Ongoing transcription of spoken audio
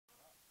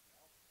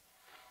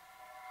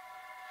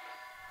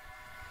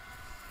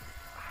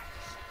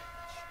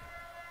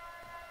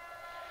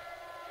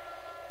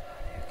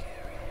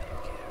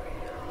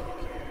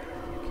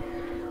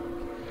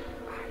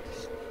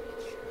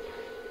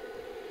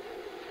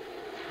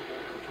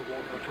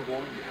But to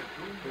warn you,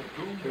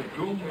 you're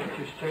doomed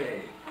to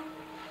stay.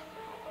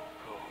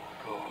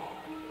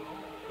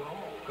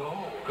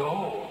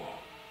 Go.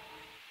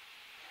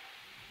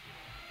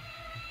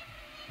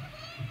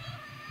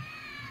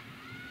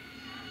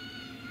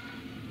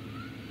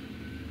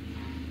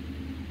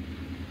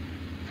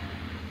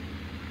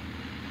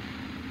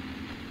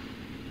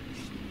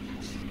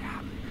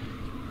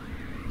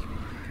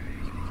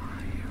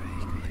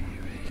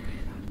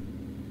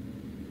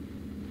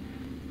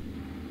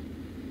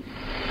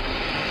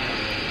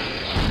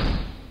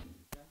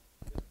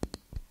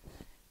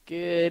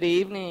 Good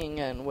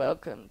evening and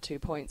welcome to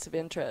Points of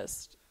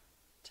Interest.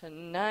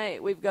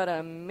 Tonight we've got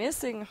a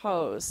missing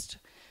host.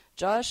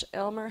 Josh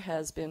Elmer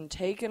has been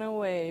taken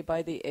away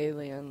by the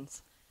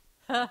aliens.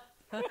 And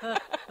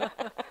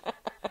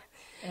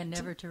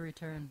never to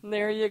return.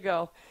 There you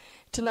go.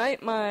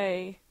 Tonight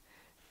my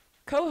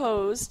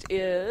co-host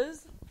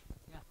is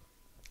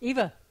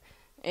Eva.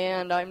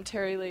 And I'm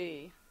Terry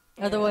Lee.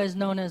 Otherwise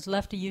known as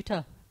Lefty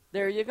Utah.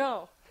 There you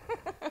go.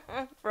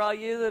 For all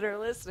you that are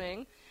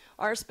listening,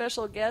 our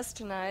special guest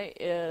tonight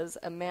is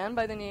a man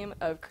by the name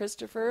of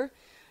Christopher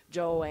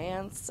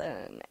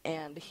Johansen,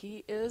 and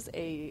he is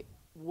a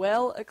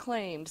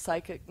well-acclaimed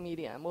psychic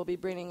medium. We'll be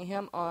bringing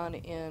him on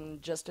in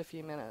just a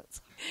few minutes.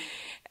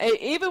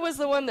 Eva was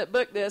the one that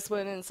booked this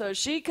one, and so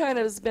she kind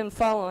of has been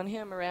following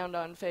him around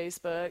on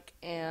Facebook,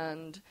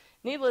 and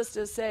needless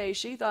to say,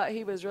 she thought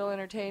he was real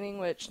entertaining,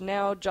 which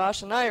now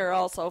Josh and I are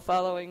also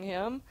following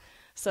him.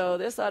 So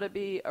this ought to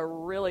be a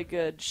really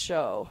good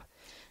show.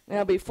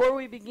 Now, before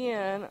we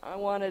begin, I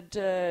wanted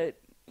to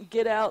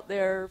get out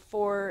there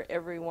for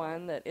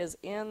everyone that is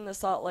in the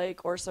Salt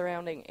Lake or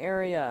surrounding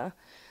area,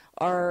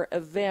 our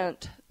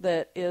event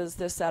that is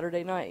this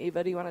Saturday night.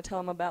 Eva, do you want to tell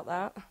them about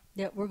that?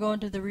 Yeah, we're going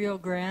to the Rio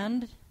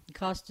Grande. The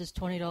cost is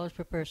 $20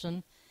 per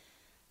person.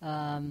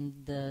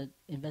 The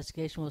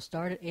investigation will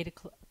start at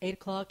 8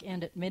 o'clock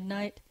and at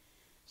midnight.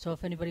 So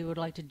if anybody would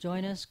like to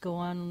join us, go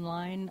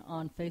online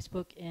on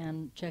Facebook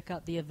and check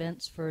out the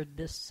events for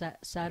this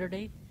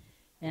Saturday.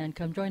 And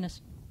come join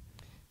us.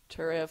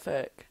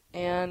 Terrific.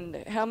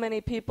 And how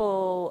many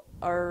people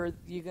are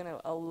you going to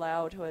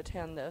allow to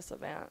attend this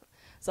event?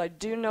 So I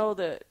do know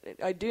that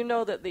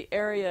the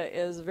area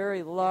is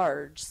very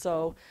large.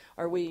 So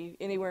are we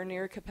anywhere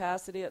near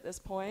capacity at this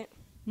point?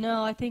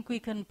 No, I think we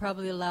can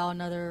probably allow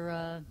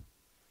another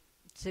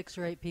 6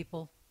 or 8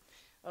 people.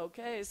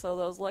 Okay, so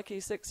those lucky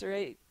 6 or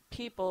 8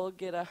 people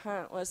get a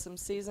hunt with some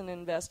seasoned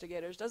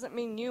investigators. Doesn't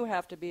mean you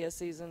have to be a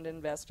seasoned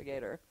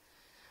investigator.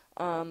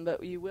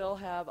 But you will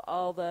have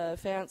all the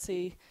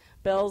fancy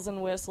bells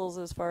and whistles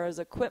as far as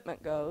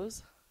equipment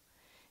goes,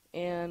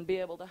 and be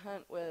able to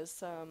hunt with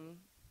some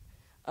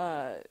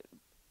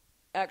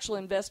actual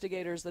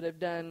investigators that have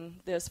done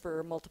this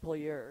for multiple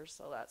years.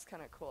 So that's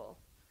kind of cool.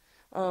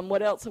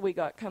 What else have we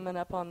got coming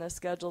up on this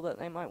schedule that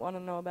they might want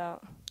to know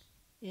about?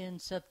 In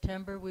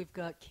September, we've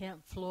got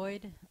Camp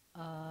Floyd.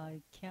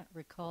 I can't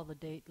recall the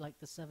date, like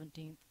the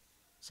 17th,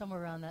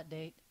 somewhere around that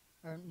date.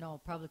 Or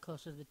no, probably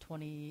closer to the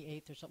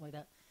 28th or something like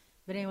that.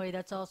 But anyway,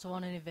 that's also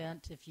on an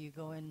event. If you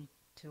go in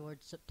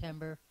towards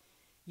September,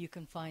 you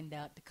can find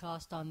that. The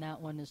cost on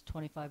that one is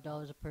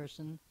 $25 a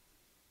person.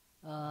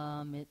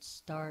 It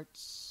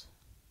starts,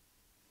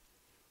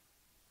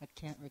 I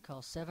can't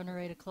recall, 7 or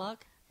 8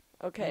 o'clock.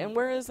 Okay, and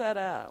where is that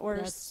at?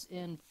 That's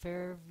in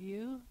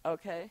Fairview,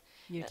 okay,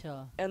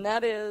 Utah. And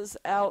that is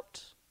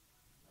out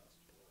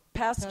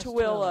past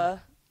Tooele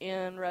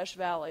in Rush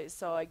Valley.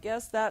 So I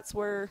guess that's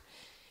where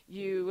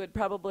you would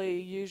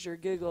probably use your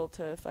Google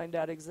to find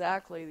out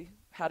exactly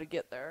how to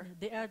get there.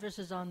 The address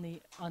is on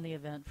the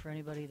event for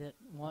anybody that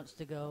wants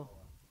to go.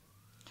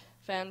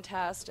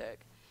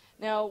 Fantastic.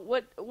 Now,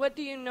 what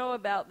do you know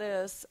about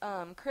this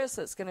Chris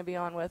that's going to be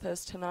on with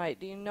us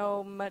tonight? Do you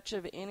know much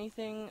of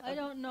anything? I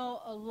don't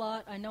know a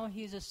lot. I know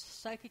he's a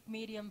psychic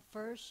medium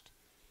first.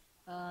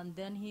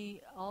 Then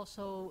he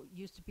also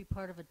used to be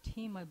part of a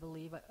team, I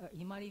believe.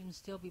 He might even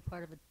still be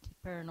part of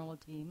a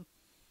paranormal team.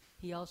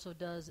 He also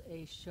does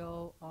a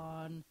show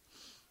on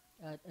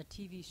a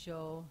TV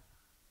show,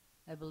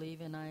 I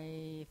believe, and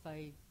if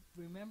I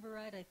remember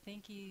right, I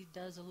think he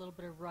does a little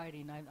bit of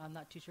writing. I'm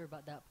not too sure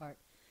about that part.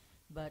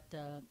 But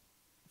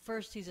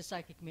first, he's a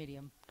psychic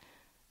medium.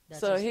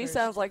 So he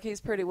sounds like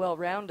he's pretty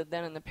well-rounded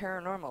then in the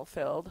paranormal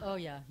field. Oh,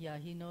 yeah,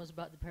 he knows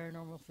about the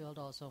paranormal field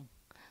also.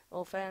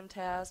 Well,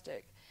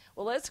 fantastic.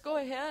 Well, let's go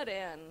ahead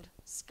and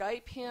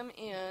Skype him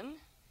in,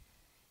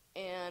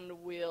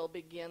 and we'll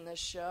begin the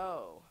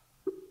show.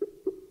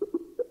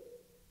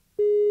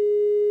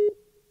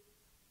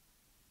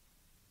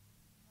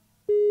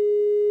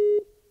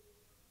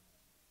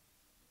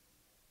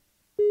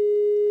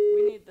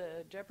 We need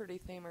the Jeopardy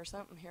theme or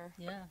something here.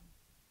 Yeah.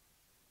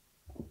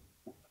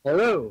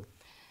 Hello.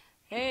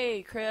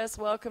 Hey, Chris,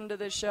 welcome to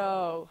the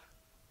show.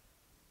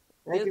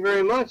 Thank you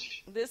very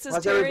much. This is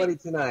How's Terry. everybody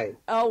tonight?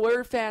 Oh,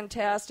 we're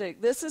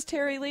fantastic. This is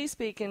Terry Lee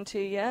speaking to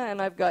you,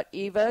 and I've got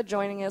Eva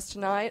joining us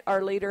tonight.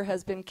 Our leader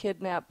has been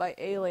kidnapped by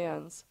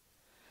aliens.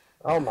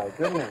 Oh, my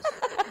goodness.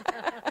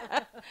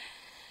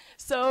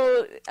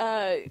 So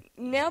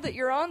now that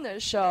you're on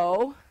this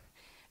show,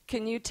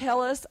 Can you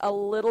tell us a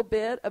little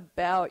bit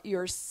about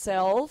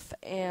yourself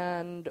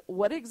and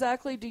what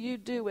exactly do you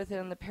do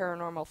within the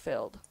paranormal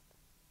field?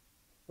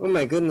 Oh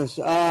my goodness.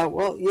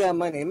 Well, yeah,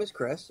 my name is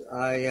Chris.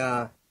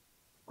 I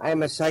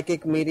am a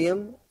psychic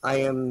medium. I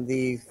am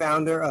the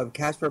founder of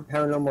Casper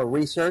Paranormal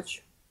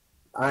Research.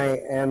 I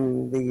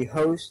am the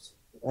host,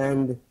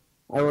 and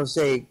I will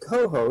say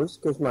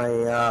co-host, because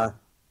my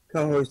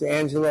co-host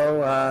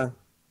Angelo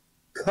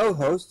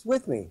co-hosts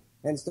with me,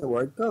 hence the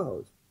word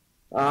co-host.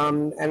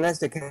 And that's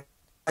the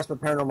Casper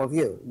Paranormal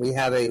View. We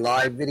have a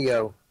live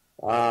video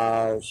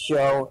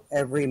show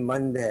every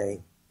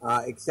Monday,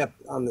 except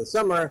on the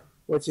summer,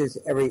 which is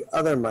every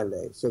other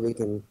Monday, so we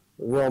can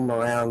roam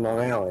around Long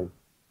Island.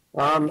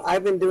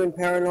 I've been doing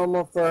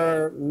paranormal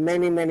for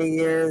many, many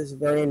years,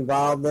 very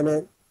involved in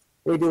it.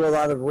 We do a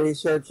lot of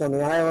research on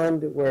the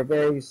island. We're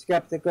very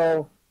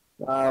skeptical.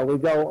 We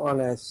go on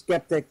a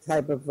skeptic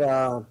type of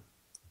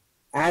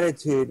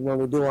attitude when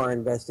we do our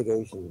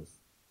investigations.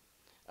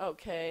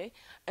 Okay.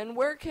 And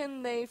where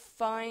can they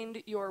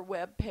find your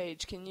web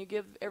page? Can you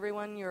give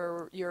everyone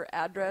your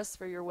address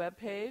for your web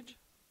page?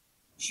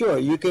 Sure.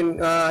 You can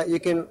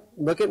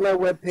look at my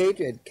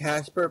webpage at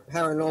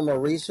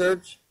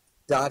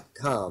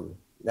CasperParanormalResearch.com.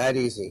 That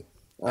easy.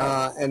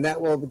 And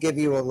that will give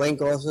you a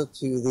link also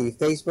to the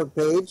Facebook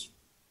page,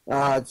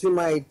 to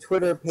my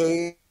Twitter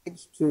page,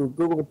 to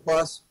Google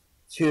Plus,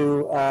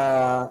 to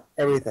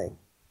everything.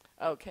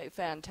 Okay,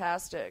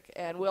 fantastic.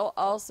 And we'll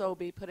also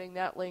be putting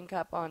that link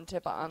up on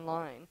Tipa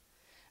Online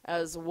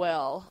as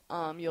well.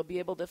 You'll be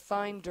able to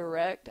find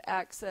direct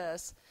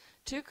access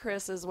to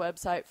Chris's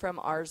website from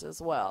ours as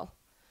well.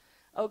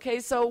 Okay,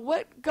 so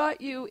what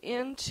got you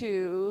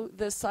into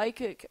the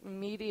psychic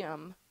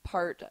medium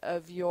part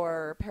of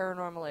your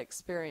paranormal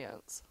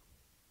experience?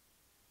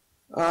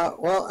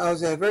 Well, I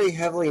was a very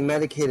heavily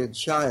medicated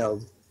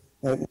child.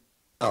 No,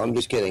 I'm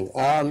just kidding.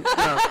 No,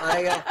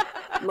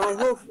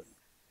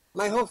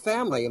 my whole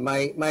family,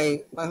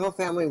 my whole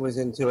family was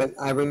into it.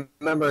 I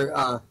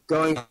remember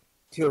going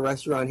to a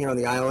restaurant here on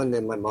the island,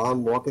 and my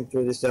mom walking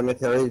through the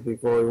cemeteries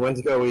before we went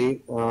to go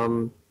eat.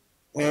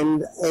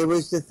 And it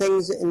was the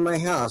things in my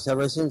house.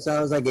 Ever since I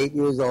was like 8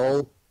 years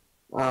old,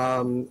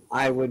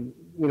 I would,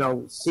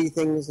 see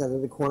things out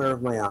of the corner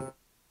of my eye,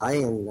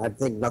 and I'd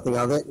think nothing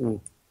of it.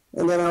 And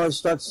then I would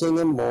start seeing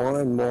them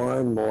more and more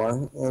and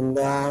more. And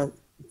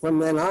from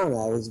then on,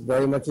 I was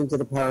very much into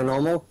the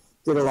paranormal.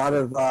 Did a lot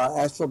of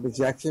astral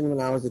projection when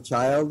I was a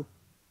child,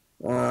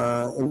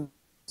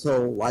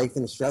 until life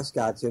and stress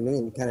got to me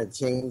and kind of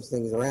changed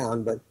things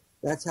around. But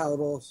that's how it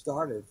all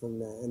started from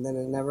there. And then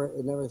it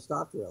never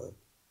stopped, really.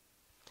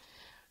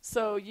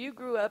 So you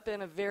grew up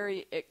in a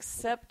very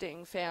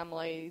accepting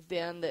family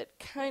then that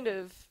kind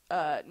of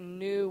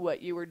knew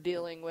what you were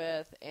dealing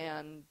with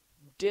and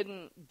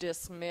didn't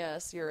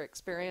dismiss your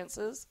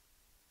experiences?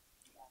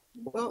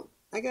 Well,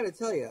 I got to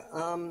tell you,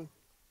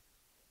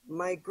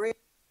 my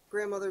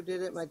grandmother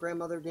did it, my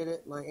grandmother did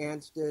it, my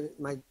aunts did it,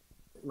 my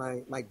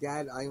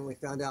dad, I only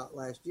found out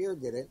last year,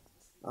 did it.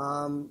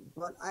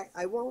 But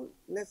I won't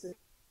necessarily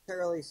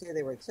say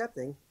they were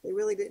accepting. They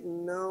really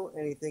didn't know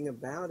anything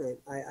about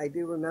it. I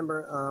do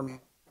remember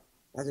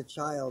as a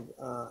child,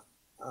 a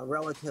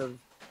relative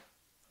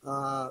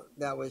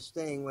that was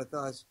staying with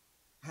us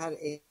had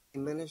a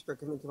minister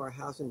come into our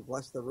house and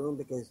bless the room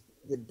because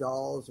the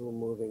dolls were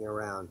moving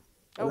around.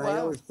 Oh, and wow. I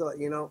always thought,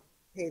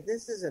 hey,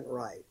 this isn't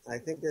right. I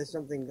think there's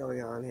something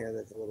going on here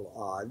that's a little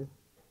odd.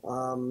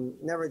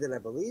 Never did I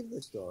believe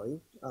the story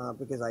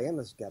because I am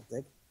a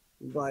skeptic,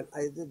 but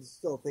I did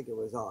still think it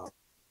was odd.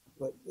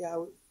 But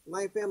yeah,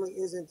 my family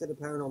is into the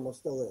paranormal,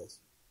 still is.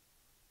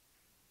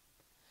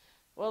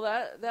 Well,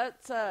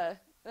 that's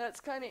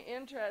kind of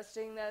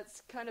interesting.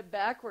 That's kind of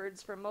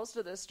backwards from most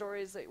of the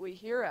stories that we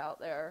hear out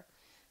there.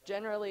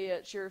 Generally,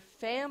 it's your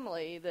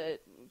family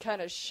that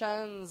kind of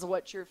shuns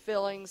what you're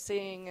feeling,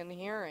 seeing, and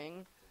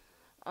hearing.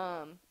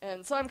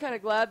 And so I'm kind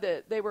of glad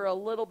that they were a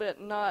little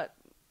bit not,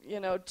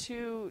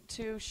 too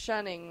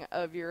shunning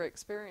of your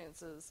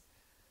experiences.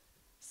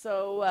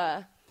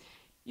 So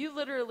you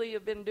literally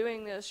have been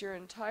doing this your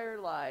entire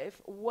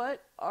life.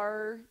 What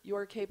are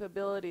your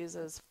capabilities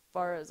as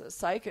far as a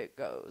psychic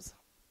goes?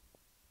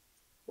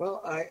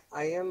 Well,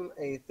 I am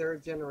a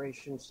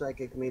third-generation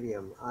psychic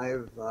medium.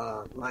 I've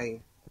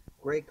my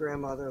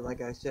great-grandmother, like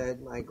I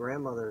said, my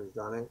grandmother has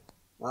done it.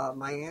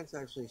 My aunts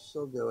actually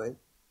still do it.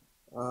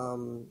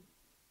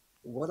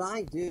 What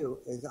I do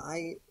is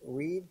I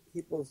read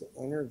people's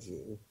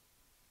energy,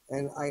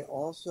 and I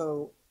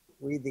also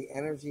read the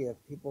energy of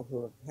people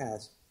who have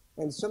passed.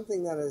 And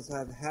something that has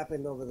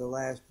happened over the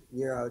last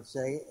year, I would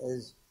say,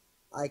 is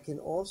I can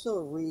also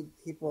read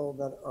people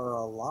that are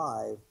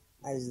alive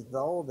as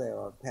though they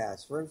are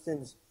past. For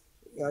instance,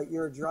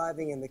 you're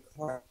driving in the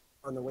car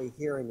on the way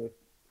here, and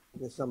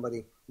there's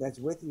somebody that's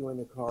with you in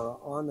the car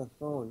on the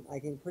phone. I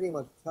can pretty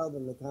much tell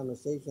them the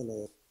conversation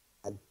they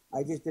had.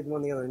 I just did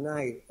one the other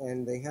night,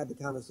 and they had the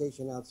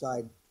conversation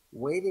outside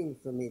waiting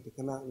for me to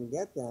come out and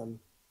get them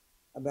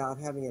about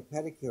having a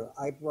pedicure.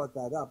 I brought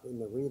that up in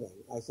the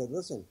reading. I said,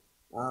 listen,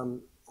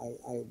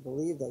 I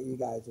believe that you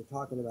guys were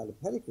talking about a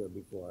pedicure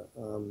before.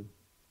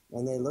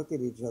 And they looked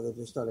at each other,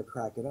 just started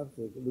cracking up.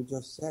 We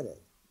just said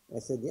it. I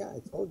said, yeah, I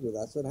told you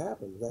that's what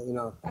happens. That,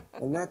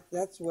 and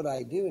that's what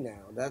I do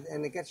now.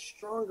 And it gets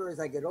stronger as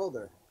I get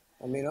older.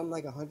 I mean, I'm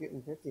like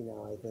 150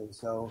 now, I think.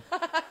 So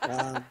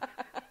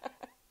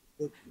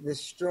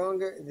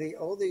the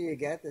older you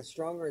get, the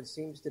stronger it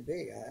seems to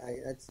be.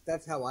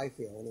 That's how I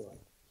feel anyway.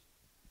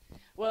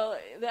 Well,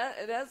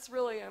 that's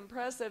really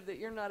impressive that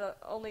you're not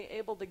only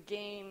able to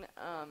gain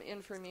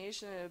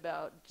information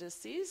about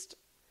deceased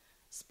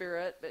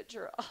spirit, but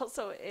you're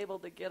also able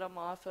to get them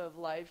off of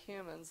live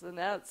humans, and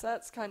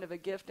that's kind of a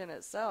gift in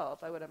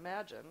itself, I would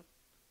imagine.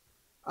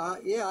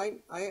 Yeah,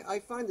 I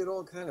find it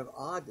all kind of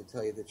odd, to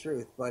tell you the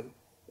truth, but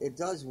it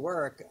does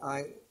work.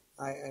 I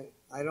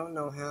don't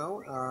know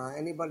how.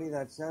 Anybody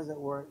that says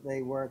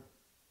they work,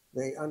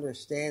 they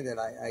understand it.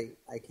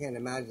 I can't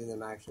imagine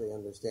them actually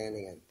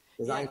understanding it,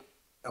 because I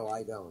know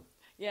I don't.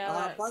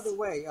 Yeah. By the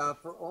way,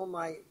 for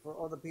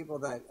all the people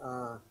that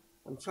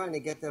I'm trying to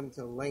get them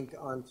to link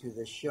onto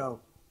the show.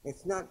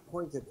 It's not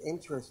point of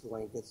interest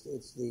link.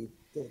 It's the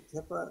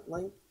Tipa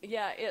link.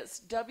 Yeah,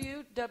 it's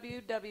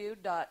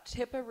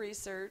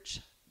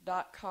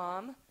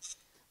www.tiparesearch.com.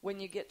 When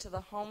you get to the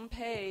home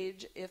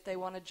page, if they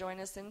want to join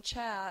us in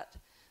chat,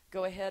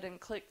 go ahead and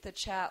click the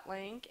chat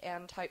link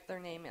and type their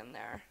name in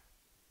there.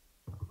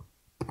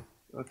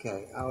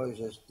 Okay, I was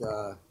just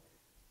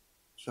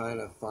trying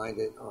to find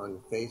it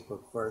on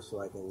Facebook first so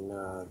I can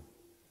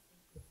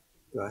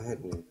go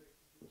ahead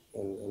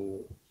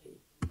and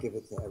give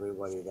it to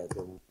everybody that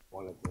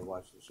wanted to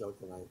watch the show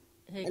tonight.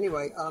 Hey,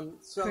 anyway,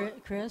 so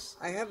Chris,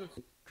 I have a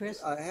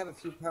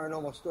few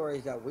paranormal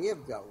stories that we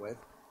have dealt with.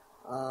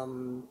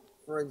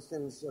 For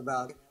instance,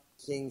 about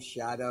seeing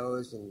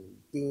shadows and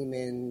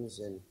demons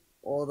and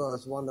all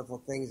those wonderful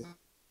things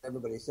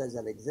everybody says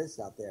that exists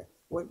out there.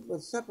 What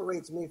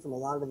separates me from a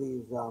lot of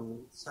these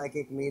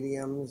psychic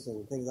mediums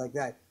and things like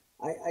that,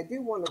 I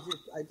just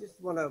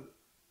want to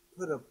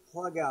put a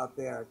plug out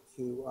there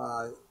to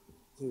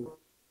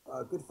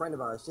a good friend of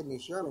ours, Sydney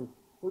Sherman,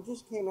 who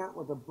just came out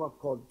with a book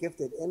called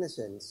Gifted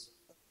Innocence.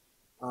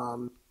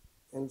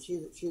 And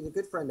she's a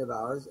good friend of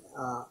ours.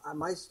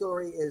 My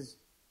story is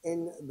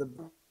in the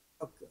book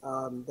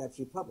that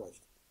she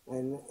published.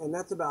 And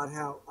that's about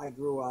how I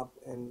grew up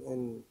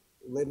and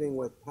living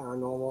with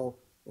paranormal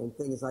and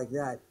things like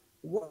that.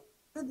 One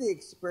of the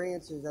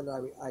experiences that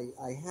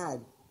I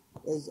had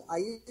is I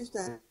used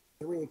to have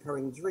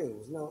reoccurring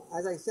dreams. Now,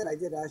 as I said, I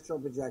did astral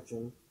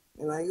projection,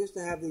 and I used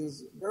to have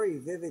these very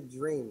vivid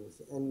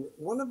dreams. And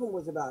one of them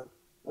was about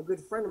a good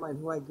friend of mine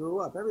who I grew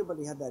up.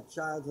 Everybody had that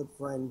childhood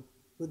friend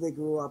who they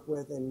grew up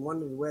with and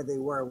wondered where they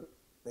were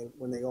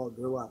when they all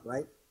grew up,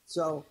 right?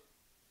 So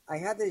I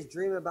had this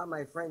dream about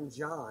my friend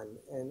John,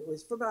 and it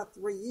was for about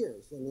 3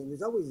 years. And he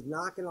was always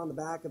knocking on the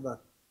back of a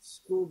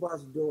school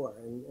bus door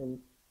and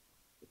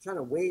trying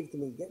to wave to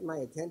me, getting my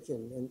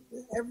attention. And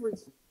every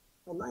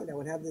single night I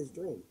would have this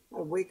dream.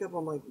 I'd wake up,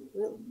 I'm like,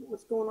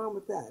 what's going on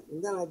with that?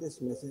 And then I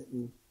dismiss it.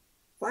 And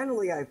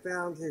finally I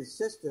found his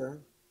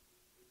sister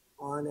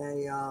on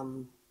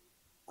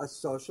a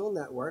social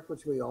network,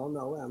 which we all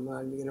know. I'm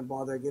not even going to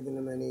bother giving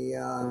him any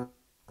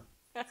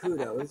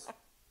kudos.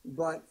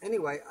 But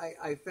anyway,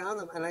 I found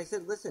him, and I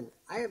said, listen,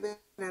 I have been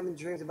having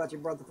dreams about your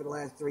brother for the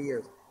last 3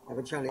 years. I've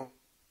been trying to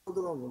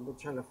Google him, I've been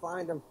trying to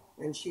find him.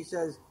 And she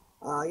says,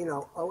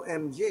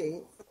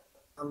 OMG,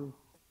 son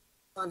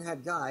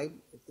had died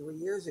 3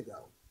 years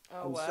ago.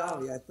 Oh, I'm wow.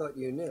 sorry, I thought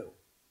you knew.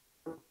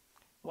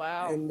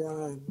 Wow. And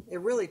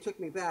it really took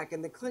me back.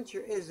 And the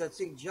clincher is that,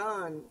 see,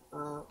 John,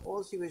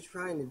 all he was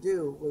trying to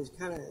do was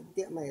kind of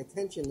get my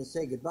attention to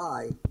say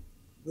goodbye.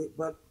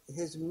 But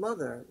his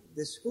mother,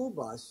 the school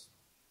bus,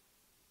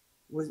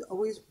 was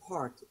always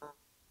parked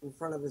in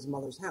front of his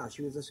mother's house.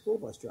 She was a school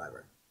bus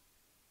driver.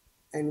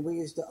 And we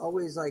used to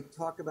always,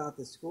 talk about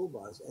the school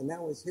bus. And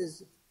that was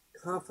his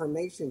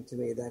confirmation to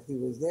me that he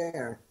was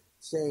there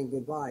saying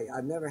goodbye.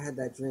 I've never had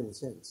that dream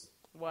since.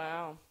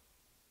 Wow.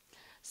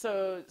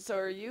 So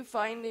are you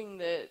finding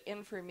that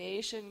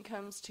information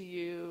comes to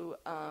you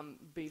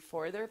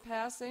before their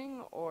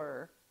passing,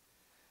 or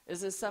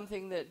is this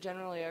something that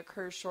generally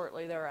occurs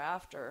shortly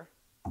thereafter?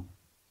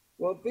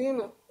 Well,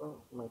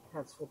 my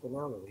cat's flipping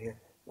out over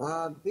here.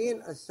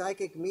 Being a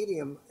psychic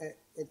medium,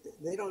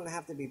 they don't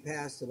have to be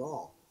passed at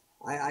all.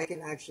 I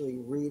can actually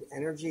read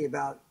energy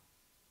about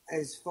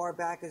as far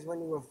back as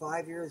when you were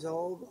 5 years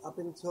old up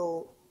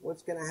until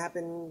what's going to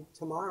happen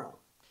tomorrow.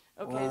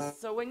 Okay,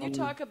 so when you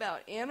talk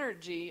about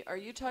energy, are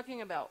you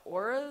talking about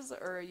auras,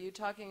 or are you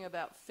talking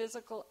about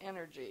physical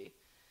energy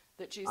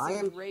that you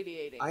see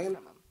radiating from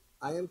them?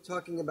 I am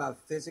talking about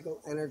physical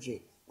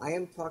energy. I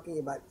am talking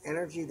about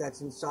energy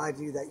that's inside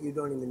you that you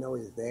don't even know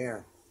is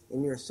there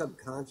in your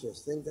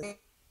subconscious, things that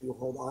you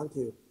hold on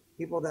to.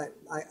 People that,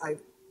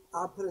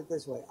 I'll put it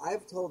this way.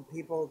 I've told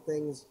people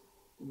things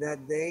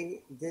that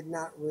they did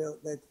not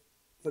that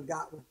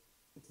forgot when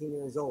 18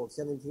 years old,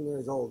 17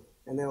 years old,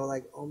 and they were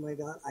like, oh my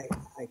God,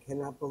 I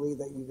cannot believe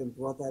that you even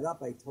brought that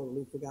up. I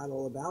totally forgot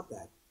all about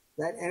that.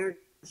 That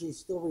energy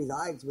still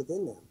resides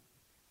within them.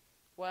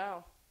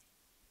 Wow.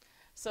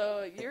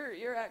 So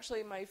you're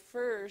actually my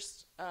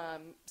first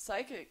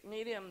psychic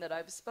medium that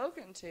I've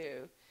spoken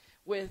to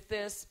with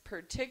this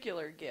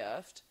particular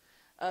gift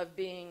of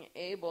being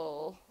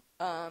able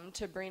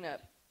to bring up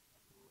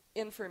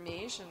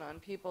information on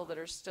people that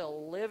are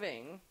still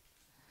living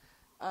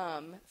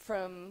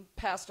from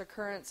past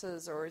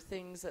occurrences or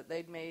things that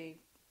they may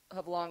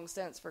have long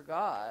since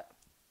forgot.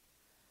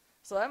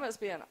 So that must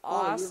be an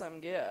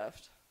awesome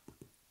gift.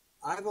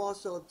 I've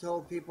also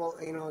told people,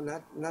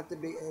 not to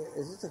be.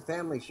 Is this a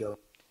family show,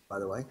 by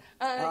the way?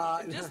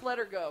 Just let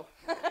her go.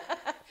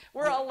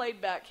 We're all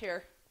laid back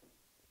here.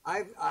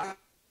 I've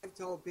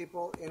told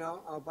people,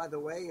 by the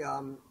way,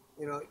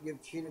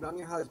 you've cheated on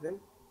your husband,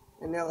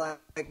 and they're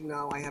like,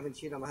 no, I haven't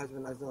cheated on my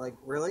husband. I was like,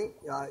 really?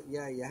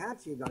 Yeah, you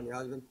have cheated on your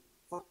husband.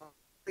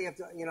 You have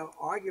to,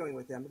 arguing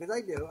with them, because I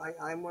do.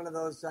 I'm one of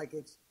those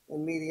psychics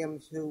and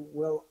mediums who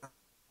will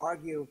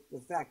argue the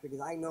fact,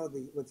 because I know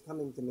what's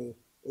coming to me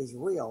is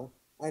real,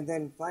 and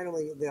then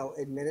finally they'll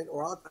admit it,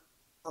 or I'll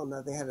tell them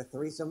that they had a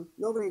threesome.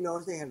 Nobody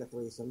knows they had a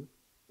threesome.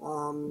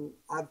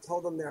 I've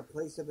told them their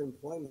place of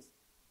employment,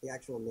 the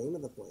actual name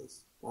of the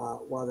place,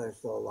 while they're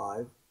still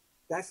alive.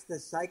 That's the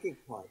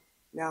psychic part.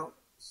 Now,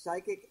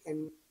 psychic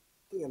and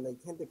medium, they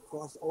tend to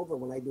cross over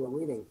when I do a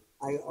reading.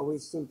 I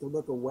always seem to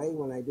look away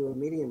when I do a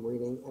medium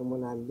reading, and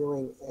when I'm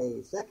doing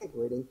a psychic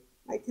reading,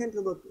 I tend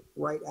to look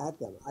right at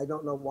them. I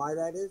don't know why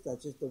that is.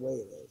 That's just the way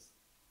it is.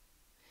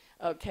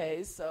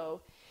 Okay,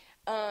 so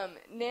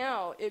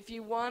now if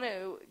you want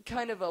to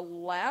kind of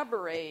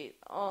elaborate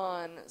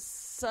on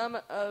some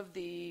of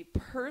the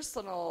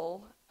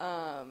personal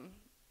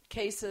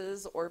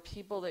cases or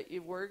people that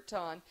you've worked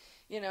on,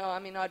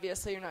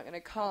 obviously you're not going to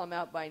call them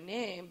out by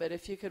name, but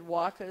if you could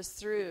walk us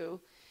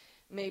through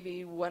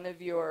maybe one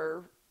of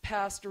your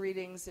past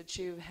readings that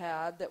you've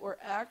had that were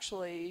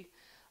actually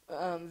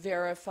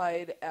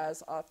verified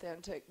as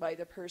authentic by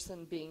the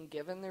person being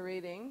given the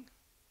reading.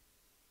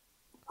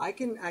 I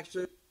can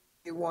actually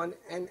do one,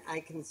 and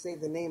I can say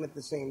the name at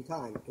the same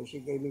time, because she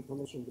gave me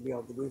permission to be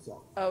able to do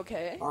so.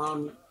 Okay.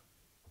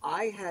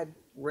 I had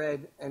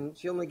read, and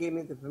she only gave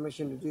me the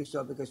permission to do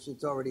so because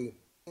it's already...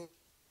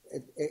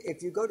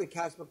 If you go to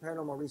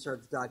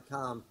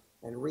CasperParanormalResearch.com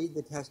and read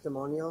the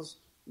testimonials,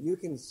 you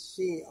can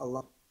see a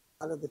lot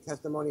of the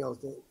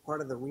testimonials.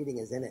 Part of the reading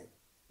is in it.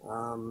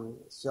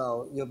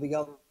 So you'll be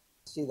able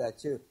to see that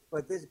too.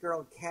 But this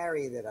girl,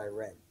 Carrie, that I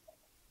read,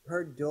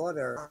 her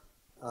daughter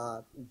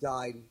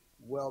died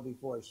well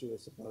before she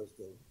was supposed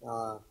to,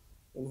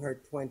 in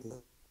her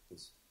 20s.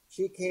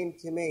 She came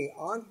to me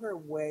on her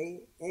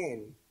way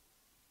in.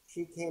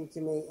 She came to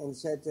me and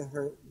said to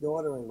her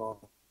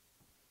daughter-in-law,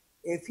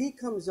 if he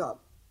comes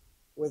up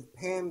with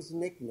Pam's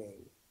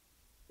nickname,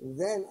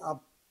 then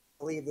I'll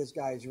believe this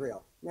guy's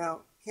real.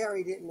 Now,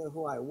 Carrie didn't know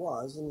who I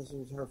was, and this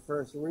was her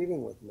first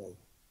reading with me.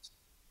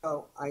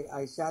 So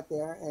I sat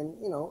there, and,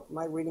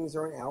 my readings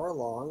are an hour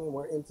long, and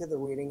we're into the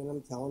reading, and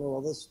I'm telling her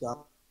all this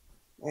stuff.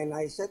 And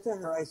I said to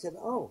her,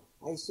 oh,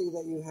 I see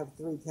that you have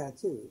 3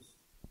 tattoos.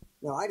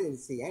 Now, I didn't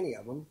see any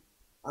of them.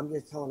 I'm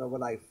just telling her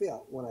what I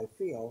feel.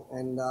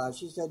 And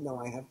she said, no,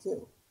 I have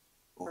 2.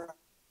 I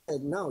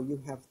said, no, you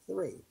have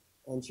 3.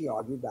 And she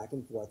argued back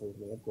and forth with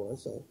me, of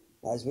course,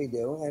 as we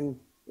do. And,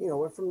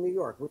 we're from New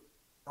York. We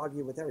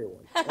argue with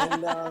everyone.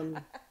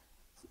 And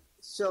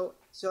so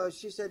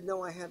she said,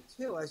 no, I have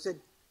 2. I said,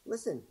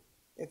 listen,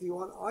 if you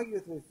want to argue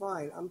with me,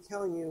 fine. I'm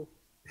telling you,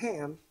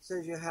 Pam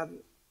says you have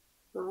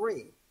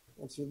 3.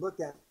 And she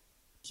looked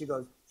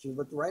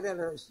right at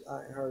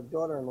her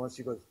daughter-in-law.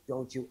 She goes,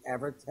 don't you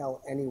ever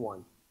tell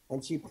anyone.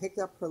 And she picked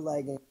up her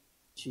leg and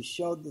she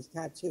showed this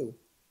tattoo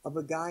of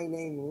a guy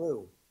named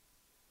Lou.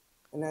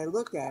 And I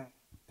looked at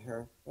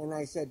her and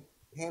I said,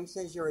 Pam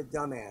says you're a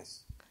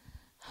dumbass.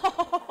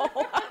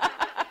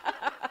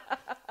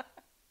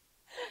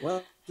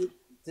 Well,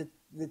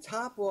 the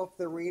top off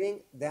the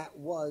reading, that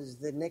was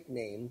the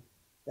nickname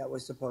that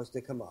was supposed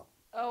to come up.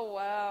 Oh,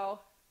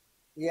 wow.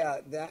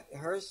 Yeah, that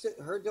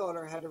her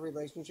daughter had a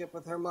relationship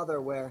with her mother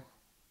where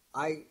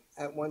I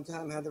at one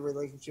time had the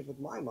relationship with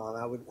my mom.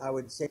 I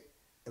would say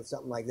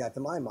something like that to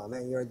my mom,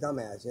 "Man, you're a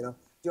dumbass,"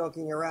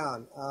 joking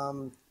around.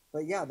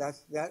 But yeah,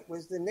 that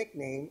was the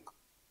nickname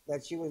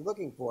that she was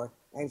looking for,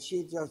 and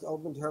she just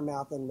opened her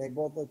mouth, and they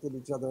both looked at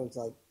each other, and it's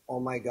like, oh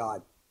my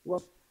God.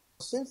 Well,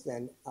 since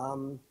then,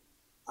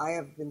 I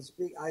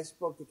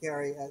spoke to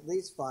Carrie at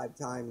least 5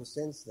 times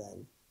since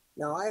then.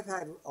 Now, I've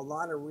had a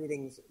lot of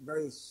readings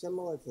very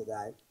similar to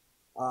that,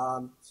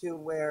 to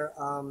where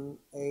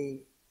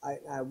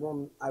I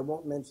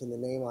won't mention the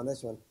name on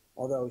this one,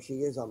 although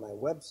she is on my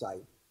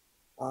website.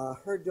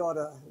 Her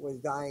daughter was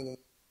dying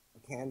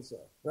of cancer,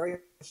 very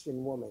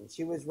Christian woman.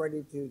 She was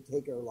ready to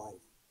take her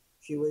life.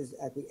 She was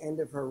at the end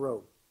of her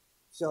rope.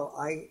 So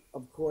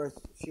of course,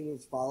 she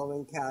was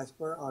following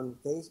Casper on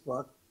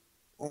Facebook,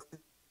 and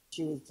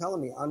she was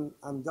telling me,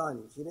 I'm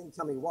done. She didn't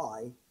tell me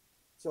why.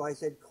 So I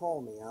said,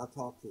 call me, I'll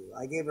talk to you.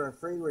 I gave her a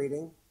free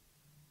reading,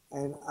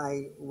 and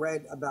I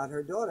read about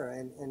her daughter,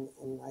 and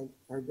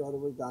her daughter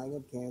was dying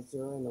of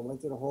cancer, and I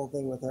went through the whole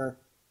thing with her.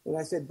 And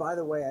I said, by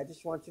the way, I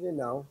just want you to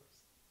know,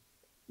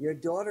 your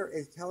daughter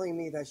is telling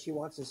me that she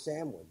wants a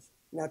sandwich.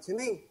 Now, to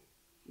me,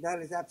 that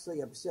is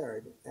absolutely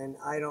absurd, and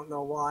I don't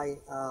know why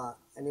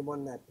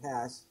anyone that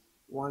passed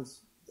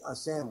wants a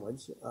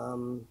sandwich,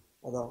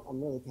 although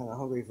I'm really kind of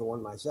hungry for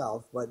one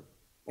myself. But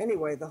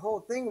anyway, the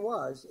whole thing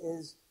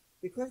is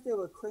because they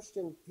were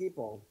Christian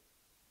people,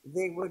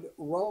 they would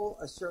roll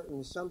a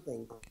certain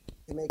something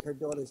to make her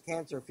daughter's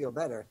cancer feel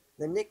better.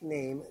 The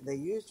nickname they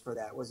used for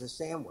that was a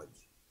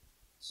sandwich.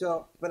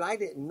 So, but I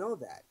didn't know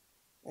that.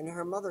 And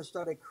her mother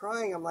started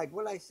crying. I'm like,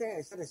 what did I say?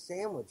 I said a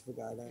sandwich, for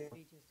God.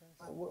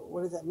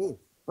 What does that mean?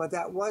 But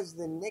that was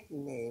the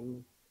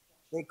nickname.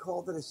 They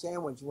called it a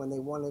sandwich when they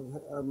wanted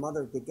her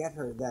mother to get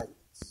her that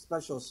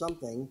special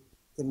something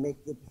to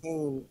make the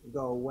pain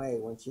go away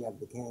when she had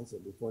the cancer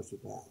before she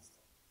passed.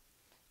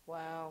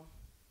 Wow.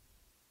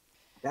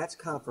 That's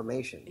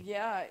confirmation.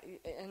 Yeah,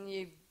 and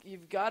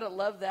you've got to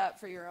love that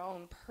for your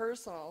own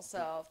personal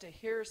self to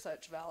hear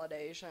such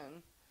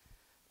validation.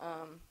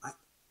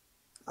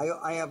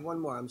 I have one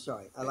more. I'm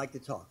sorry. I like to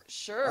talk.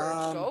 Sure,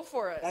 go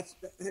for it. That's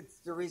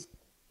the reason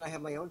I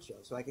have my own show,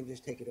 so I can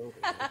just take it over.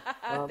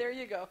 There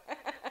you go.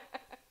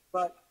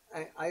 But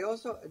I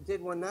also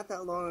did one not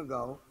that long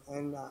ago,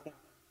 and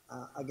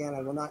again,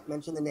 I will not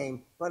mention the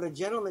name, but a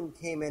gentleman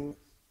came in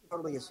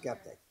totally a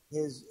skeptic.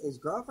 His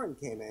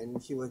girlfriend came in,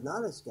 and she was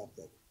not a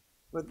skeptic.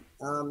 But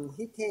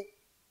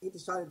he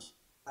decided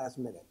last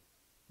minute.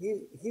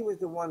 He was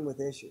the one with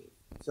issues.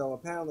 So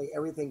apparently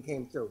everything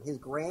came through. His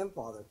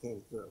grandfather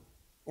came through.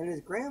 And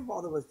his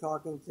grandfather was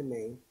talking to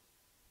me,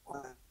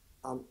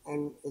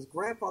 and his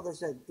grandfather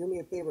said, do me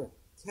a favor,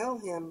 tell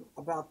him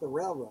about the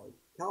railroad.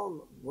 Tell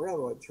him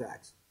railroad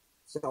tracks.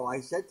 So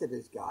I said to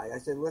this guy, I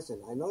said,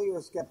 listen, I know you're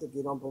a skeptic,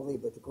 you don't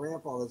believe, but your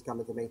grandfather's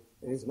coming to me,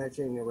 and he's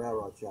mentioning the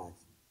railroad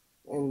tracks.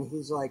 And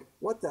he's like,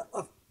 what the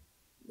F?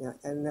 Yeah,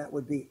 and that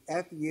would be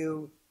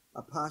F-U,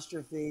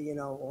 apostrophe,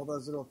 all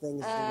those little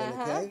things.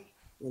 Okay?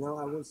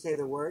 I wouldn't say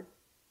the word.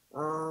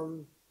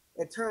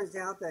 It turns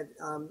out that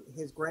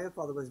his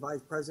grandfather was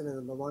vice president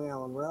of the Long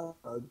Island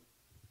Railroad,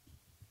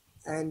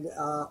 and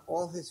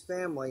all his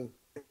family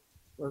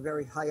were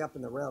very high up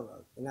in the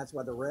railroad, and that's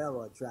why the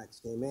railroad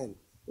tracks came in.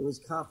 It was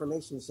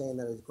confirmation saying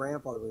that his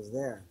grandfather was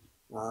there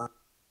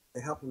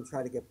to help him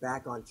try to get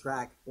back on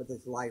track with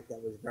his life that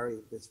was very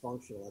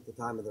dysfunctional at the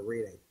time of the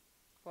reading.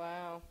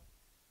 Wow.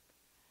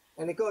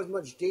 And it goes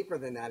much deeper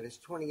than that. It's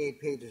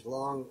 28 pages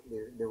long,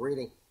 the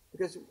reading,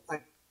 because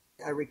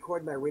I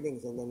record my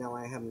readings and then now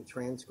I have them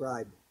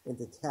transcribed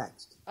into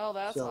text. Oh,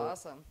 that's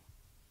awesome.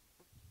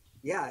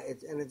 Yeah,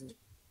 it's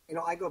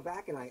I go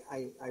back and I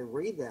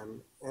read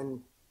them, and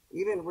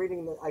even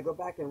I go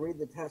back and read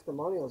the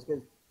testimonials,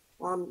 because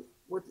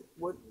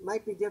what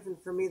might be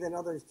different for me than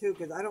others too,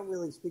 because I don't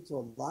really speak to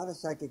a lot of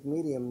psychic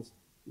mediums,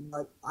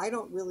 but I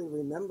don't really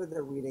remember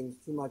their readings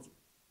too much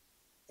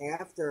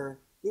after.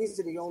 These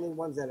are the only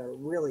ones that are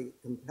really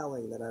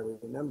compelling that I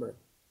remember.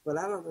 But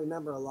I don't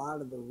remember a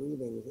lot of the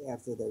readings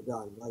after they're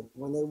done. Like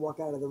when they walk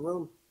out of the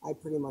room, I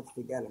pretty much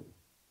forget them.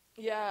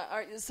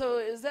 Yeah. So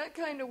is that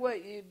kind of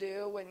what you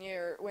do when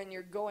you're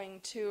going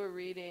to a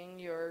reading?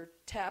 You're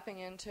tapping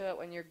into it.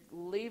 When you're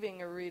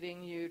leaving a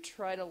reading, you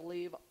try to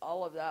leave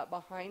all of that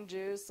behind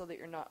you so that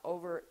you're not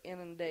over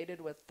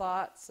inundated with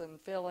thoughts and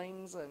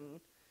feelings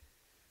and.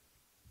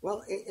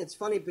 Well, it's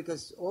funny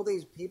because all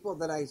these people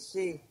that I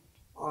see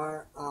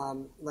are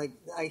like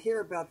I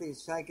hear about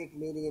these psychic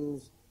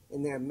mediums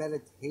in their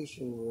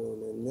meditation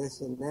room and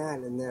this and that,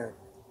 and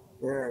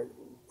they're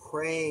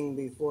praying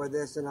before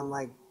this, and I'm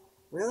like,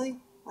 really?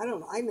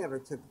 I never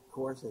took a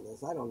course in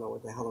this. I don't know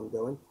what the hell I'm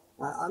doing.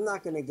 I'm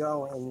not going to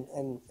go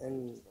and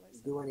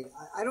do any.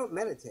 I don't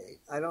meditate.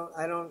 I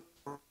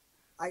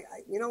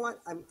you know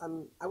what?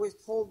 I was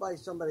told by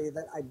somebody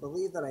that I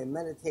believe that I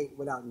meditate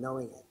without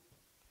knowing it.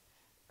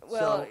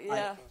 Well, so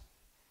yeah.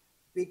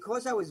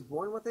 Because I was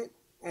born with it,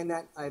 and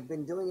that I've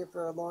been doing it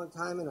for a long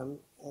time, and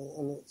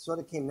it sort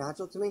of came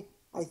natural to me.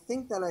 I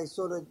think that I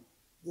sort of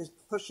just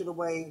push it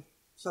away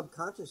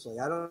subconsciously.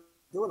 I don't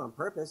do it on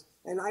purpose,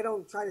 and I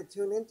don't try to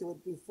tune into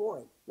it before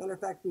it. Matter of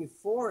fact,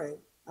 before it,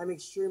 I'm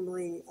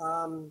extremely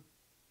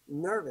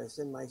nervous,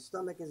 and my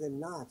stomach is in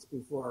knots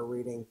before a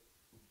reading,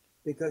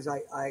 because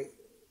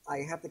I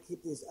have to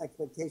keep this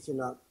expectation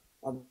up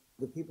of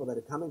the people that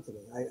are coming to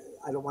me.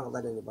 I don't want to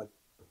let anybody.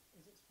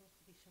 Is it supposed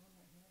to be shown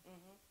right here?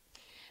 Mm-hmm.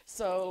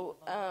 So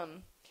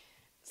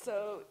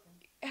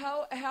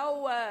how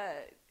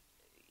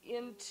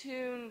in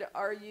tuned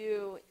are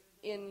you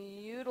in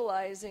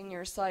utilizing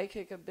your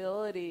psychic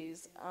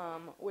abilities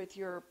with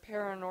your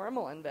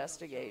paranormal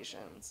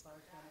investigations?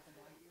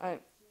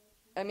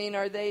 I mean,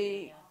 are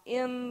they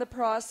in the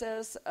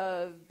process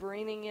of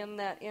bringing in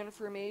that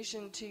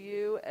information to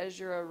you as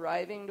you're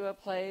arriving to a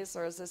place,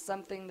 or is this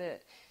something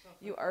that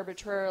you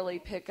arbitrarily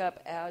pick up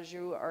as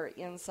you are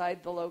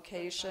inside the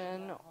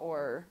location,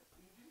 or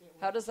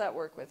how does that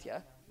work with you?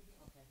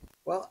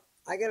 Well,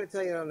 I got to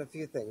tell you on a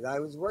few things. I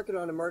was working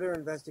on a murder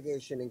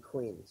investigation in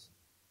Queens,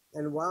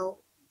 and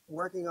while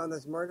working on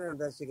this murder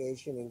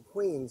investigation in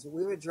Queens,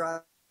 we were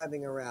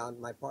driving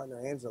around, my partner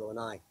Angelo and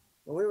I,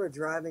 And we were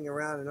driving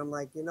around, and I'm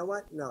like, you know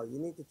what? No, you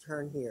need to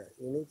turn here.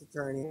 You need to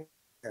turn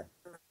here,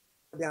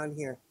 down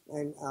here.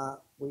 And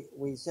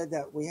we said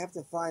that we have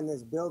to find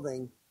this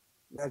building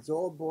that's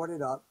all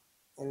boarded up,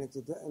 and it's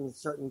in a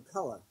certain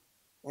color.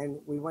 And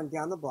we went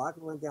down the block,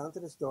 we went down to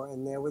the store,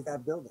 and there was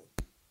that building.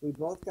 We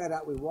both got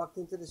out. We walked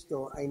into the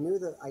store. I knew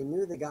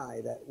the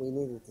guy that we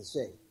needed to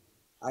see.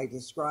 I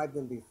described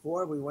him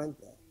before we went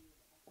there.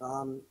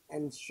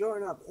 And sure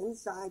enough,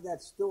 inside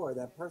that store,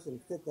 that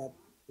person fit that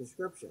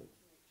description.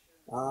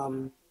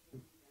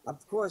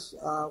 Of course,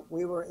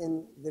 we were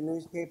in the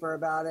newspaper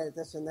about it,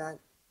 this and that.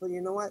 But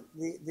you know what?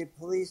 The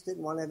police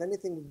didn't want to have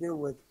anything to do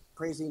with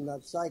crazy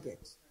nut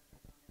psychics.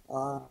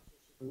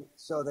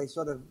 So they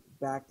sort of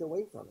backed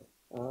away from it.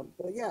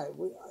 But yeah,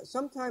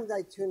 sometimes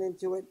I tune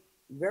into it.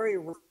 Very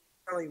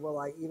rarely will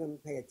I even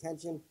pay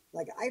attention.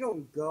 Like, I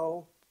don't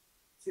go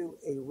to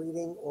a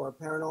reading or a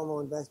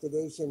paranormal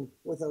investigation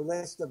with a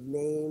list of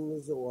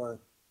names or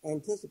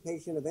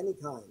anticipation of any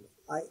kind.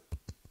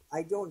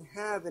 I don't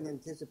have an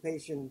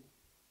anticipation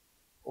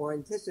or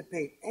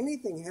anticipate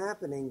anything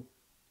happening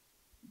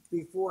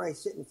before I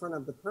sit in front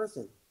of the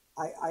person.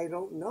 I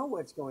don't know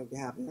what's going to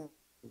happen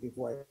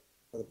before I sit in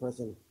front of the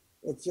person.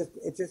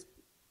 It just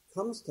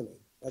comes to me.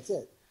 That's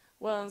it.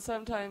 Well, and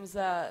sometimes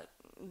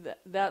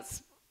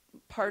that's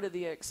part of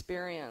the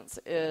experience,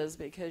 is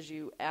because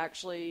you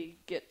actually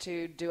get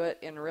to do it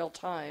in real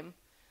time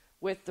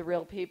with the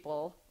real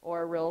people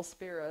or real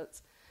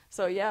spirits.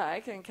 So yeah, I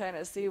can kind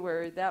of see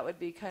where that would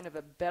be kind of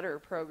a better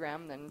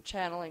program than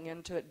channeling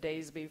into it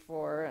days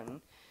before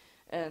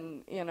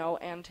and you know,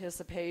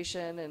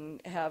 anticipation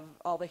and have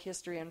all the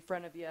history in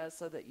front of you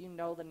so that you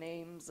know the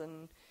names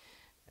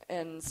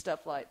and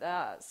stuff like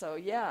that. So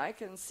yeah, I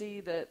can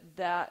see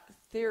that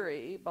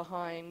theory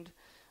behind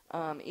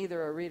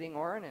either a reading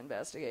or an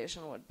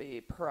investigation would be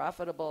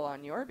profitable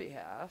on your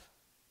behalf.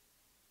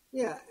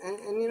 Yeah,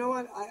 and you know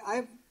what?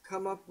 I've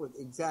come up with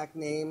exact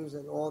names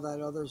and all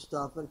that other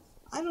stuff, and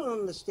I don't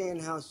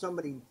understand how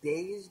somebody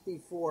days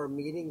before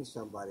meeting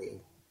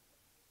somebody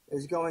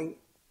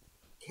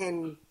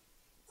can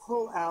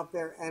pull out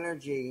their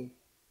energy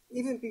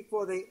even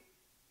before they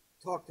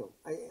talk to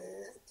them.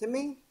 To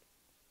me,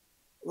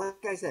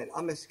 like I said,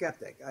 I'm a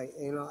skeptic.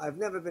 I've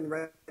never been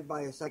read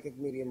by a psychic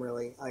medium,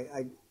 really.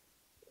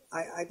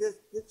 There's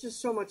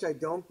just so much I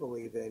don't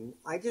believe in.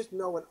 I just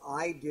know what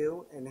I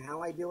do and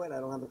how I do it. I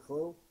don't have a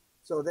clue.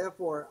 So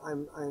therefore,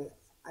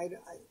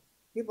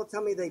 people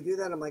tell me they do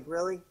that. I'm like,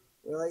 really?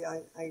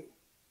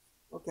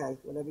 Okay,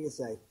 whatever you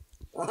say.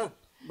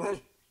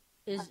 But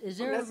is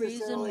there a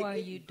reason why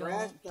you don't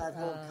grasp that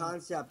whole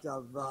concept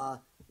of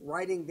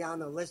writing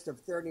down a list of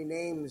 30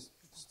 names,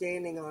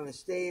 standing on a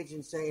stage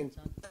and saying,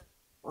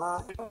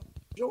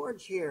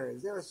 George here,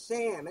 is there a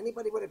Sam?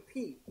 Anybody with a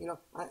Pete?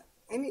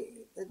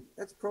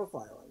 That's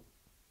profiling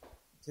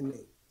to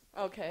me.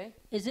 Okay.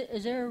 Is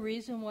there a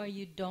reason why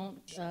you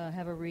don't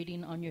have a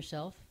reading on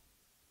yourself?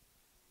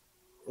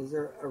 Is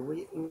there a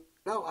reason?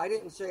 No, I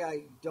didn't say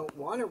I don't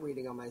want a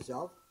reading on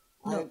myself.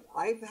 No.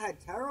 I've had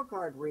tarot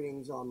card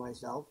readings on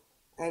myself,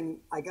 and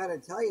I got to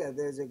tell you,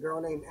 there's a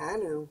girl named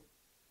Anu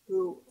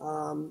who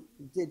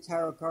did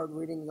tarot card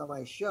readings on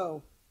my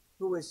show,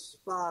 who was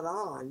spot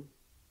on.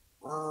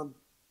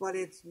 But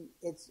it's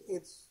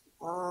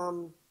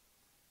how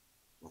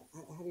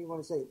do you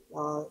want to say it?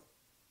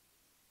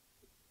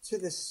 To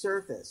the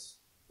surface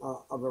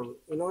of a,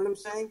 you know what I'm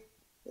saying?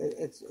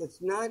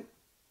 It's not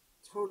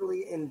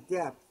totally in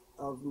depth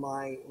of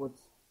my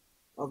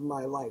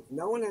life.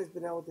 No one has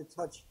been able to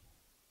touch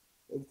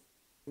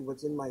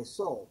what's in my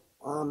soul.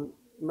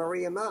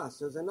 Maria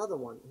Mas is another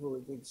one who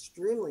is an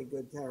extremely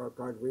good tarot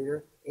card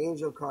reader,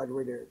 angel card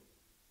reader.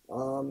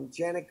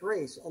 Janet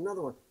Grace,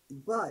 another one.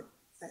 But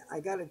I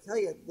got to tell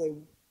you,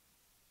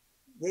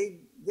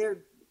 they're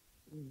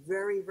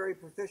very, very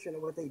proficient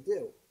at what they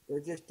do.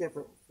 They're just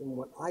different from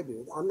what I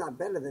do. I'm not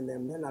better than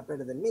them. They're not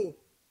better than me.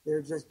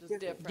 They're just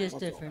different. Just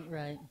different,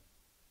 right.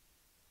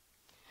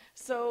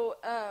 So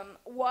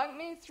walk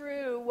me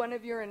through one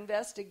of your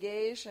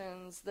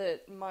investigations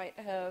that might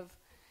have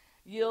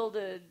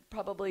yielded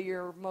probably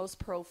your most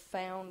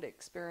profound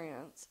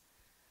experience,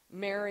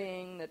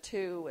 marrying the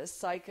two with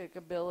psychic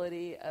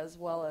ability as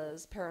well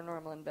as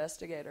paranormal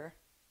investigator.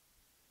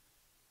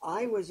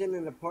 I was in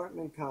an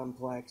apartment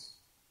complex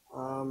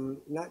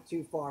not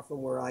too far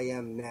from where I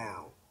am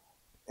now,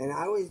 and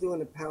I was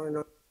doing a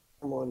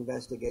paranormal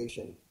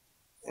investigation.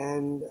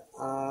 And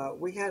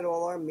we had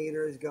all our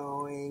meters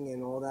going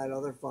and all that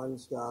other fun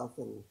stuff.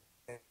 And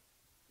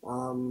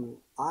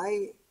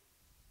I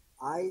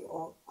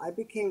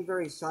became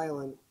very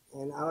silent,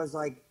 and I was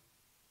like,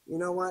 you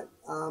know what?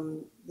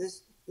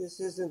 This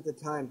isn't the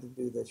time to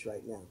do this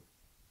right now.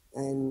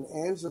 And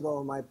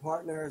Angelo, my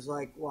partner, is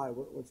like, why?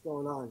 What's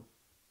going on?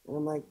 And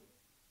I'm like,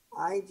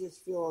 I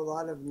just feel a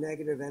lot of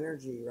negative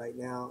energy right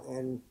now.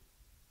 And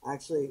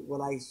actually,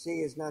 what I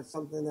see is not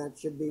something that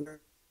should be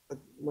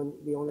when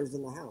the owner's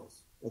in the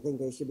house. I think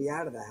they should be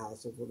out of the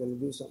house if we're going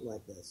to do something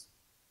like this.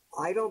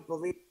 I don't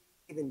believe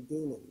in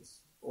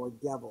demons or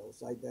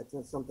devils. That's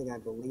not something I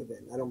believe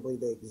in. I don't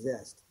believe they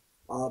exist.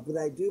 But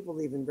I do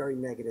believe in very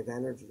negative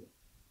energy.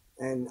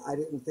 And I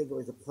didn't think it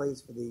was a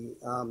place for the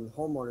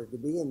homeowner to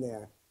be in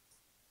there.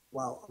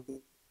 Well,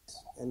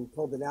 and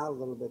pulled it out a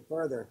little bit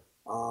further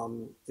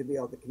to be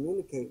able to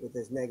communicate with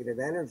this negative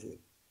energy.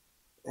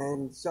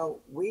 And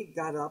so we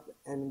got up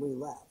and we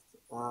left.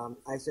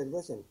 I said,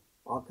 listen,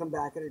 I'll come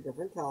back at a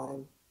different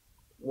time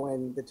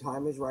when the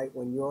time is right,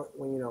 when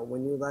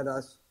you let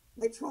us.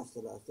 They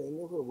trusted us. They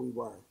knew who we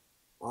were.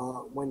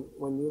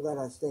 When you let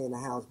us stay in the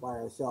house by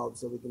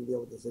ourselves so we can deal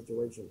with the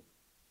situation.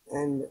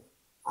 And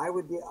I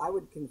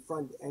would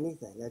confront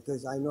anything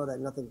because I know that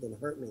nothing can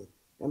hurt me.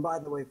 And by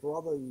the way, for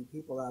all the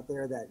people out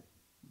there that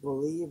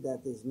believe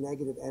that this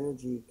negative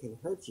energy can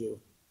hurt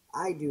you,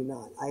 I do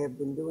not. I have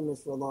been doing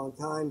this for a long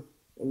time,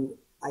 and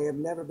I have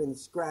never been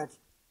scratched,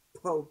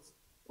 poked,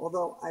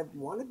 although I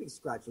want to be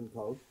scratched and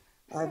poked.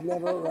 I've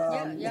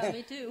never... yeah,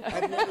 me too.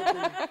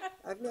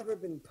 I've never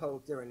been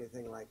poked or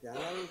anything like that.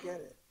 I don't get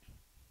it.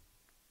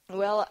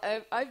 Well,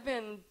 I've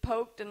been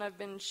poked and I've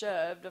been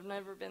shoved. I've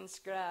never been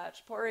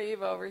scratched. Poor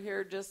Eva over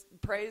here just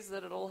prays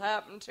that it'll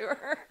happen to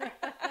her.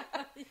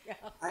 Yeah.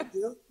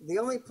 The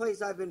only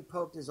place I've been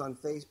poked is on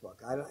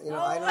Facebook.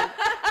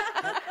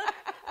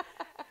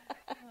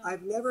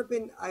 I've never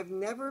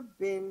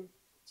been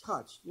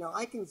touched. Now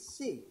I can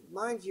see,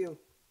 mind you,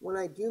 when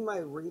I do my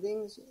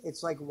readings,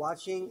 it's like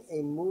watching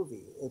a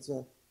movie. It's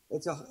an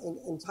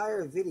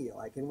entire video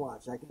I can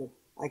watch.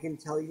 I can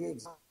tell you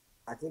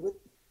exactly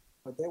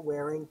what they're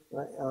wearing,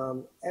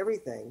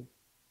 everything.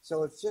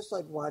 So it's just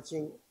like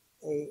watching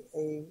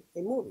a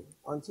movie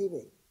on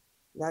TV.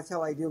 That's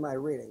how I do my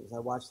readings. I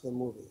watch the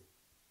movie.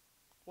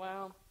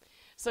 Wow.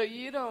 So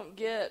you don't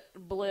get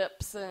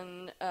blips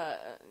and,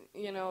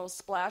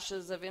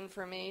 splashes of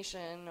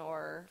information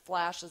or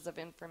flashes of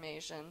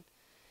information.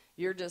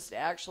 You're just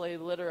actually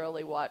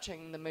literally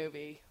watching the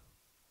movie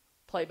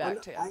play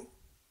back to you.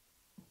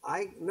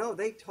 No,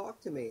 they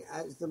talk to me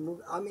as the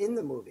movie. I'm in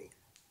the movie.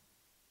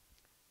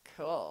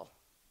 Cool.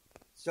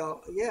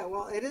 So yeah,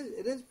 well, it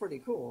is pretty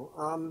cool.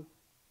 I'm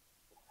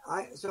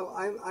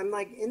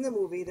like in the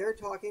movie. They're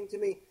talking to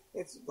me.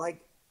 It's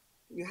like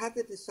you have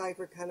to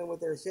decipher kind of what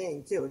they're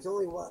saying too. It's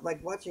only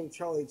like watching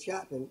Charlie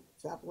Chaplin.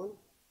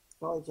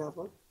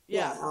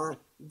 Yeah.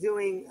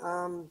 Doing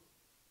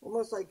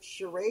almost like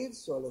charades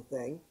sort of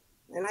thing,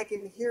 and I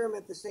can hear him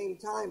at the same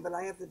time, but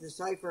I have to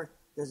decipher: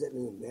 does it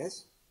mean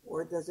this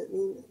or does it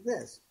mean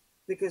this?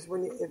 Because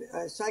when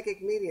a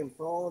psychic medium,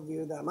 for all of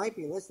you that might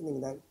be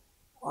listening, that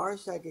are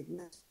psychic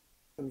mediums,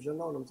 you'll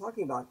know what I'm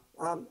talking about.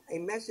 A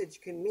message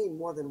can mean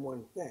more than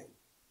one thing.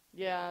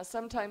 Yeah,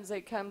 sometimes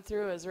they come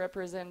through as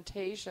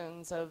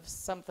representations of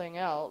something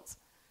else,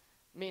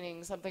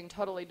 meaning something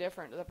totally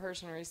different to the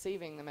person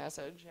receiving the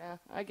message. Yeah,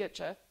 I get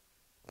you.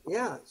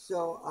 Yeah,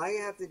 so I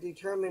have to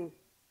determine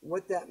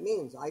what that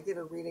means. I did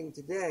a reading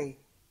today,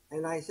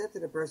 and I said to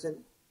the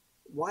person,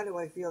 why do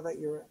I feel that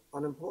you're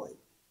unemployed?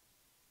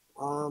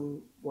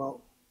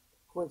 Well,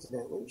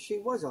 coincidentally, she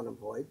was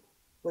unemployed,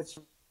 but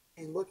she's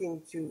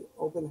looking to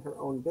open her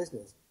own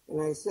business. And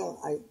I said,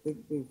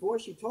 before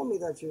she told me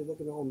that she was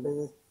looking to own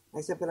business, I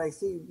said, but I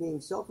see you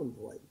being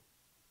self-employed.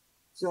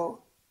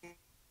 So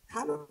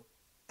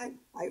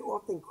I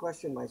often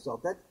question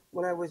myself. That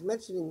when I was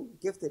mentioning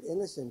gifted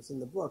innocence in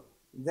the book,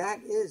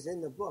 that is in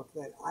the book,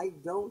 that I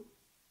don't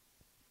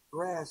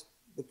grasp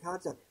the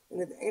concept. And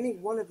if any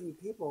one of you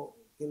people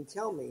can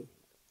tell me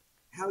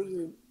how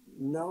you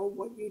know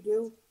what you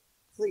do,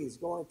 please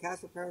go on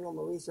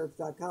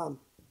CasperParanormalResearch.com,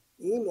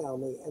 email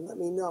me, and let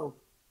me know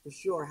for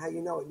sure how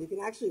you know it. You can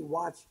actually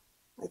watch,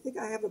 I think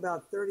I have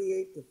about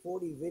 38 to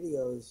 40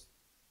 videos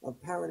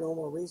of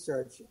paranormal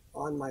research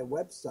on my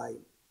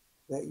website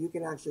that you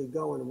can actually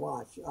go and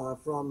watch,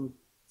 from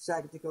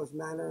Sagatico's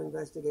Manor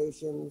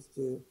investigations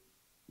to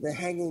the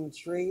Hanging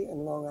Tree in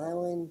Long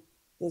Island.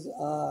 There's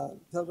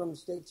Pilgrim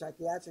State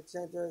Psychiatric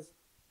Centers.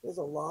 There's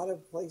a lot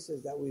of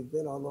places that we've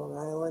been on Long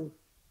Island,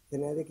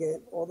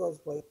 Connecticut, all those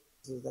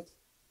places that's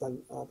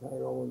done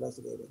paranormal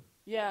investigating.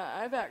 Yeah,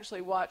 I've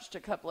actually watched a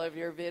couple of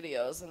your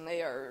videos, and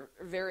they are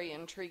very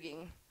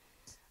intriguing.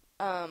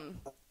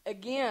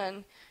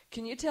 Again,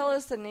 can you tell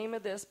us the name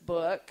of this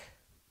book?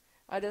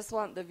 I just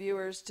want the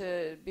viewers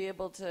to be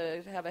able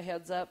to have a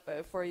heads up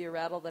before you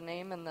rattle the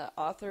name and the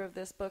author of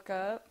this book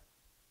up.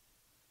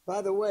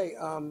 By the way,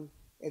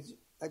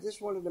 I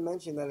just wanted to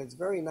mention that it's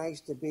very nice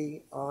to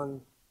be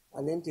on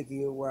an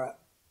interview where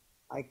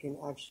I can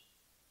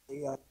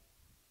actually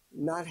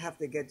not have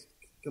to get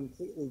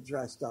completely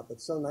dressed up.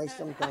 It's so nice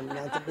sometimes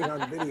not to be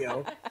on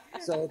video.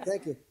 So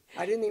thank you.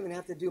 I didn't even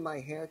have to do my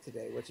hair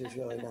today, which is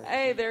really nice.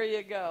 Hey, there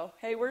you go.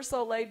 Hey, we're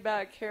so laid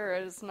back here,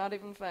 it's not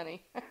even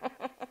funny.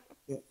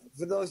 Yeah.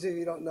 For those of you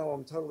who don't know,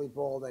 I'm totally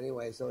bald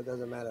anyway, so it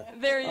doesn't matter.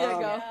 There you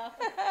go.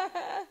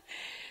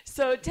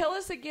 So tell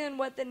us again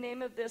what the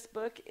name of this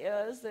book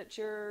is that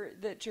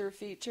you're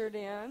featured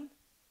in.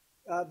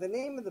 The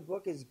name of the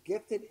book is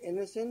Gifted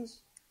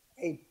Innocence,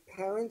 A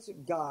Parent's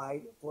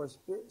Guide for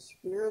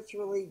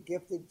Spiritually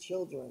Gifted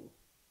Children.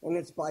 And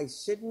it's by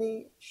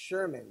Sydney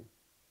Sherman.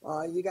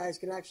 You guys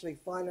can actually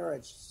find her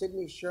at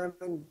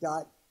sydneysherman.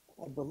 I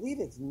believe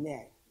it's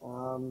net.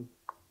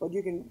 but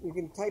you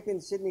can type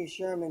in Sydney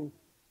Sherman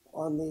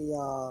on the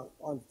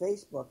on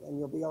Facebook, and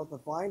you'll be able to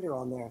find her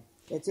on there.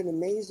 It's an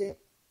amazing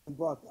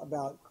book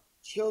about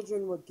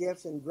children with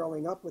gifts and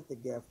growing up with the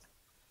gift.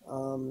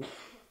 And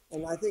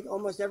I think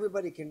almost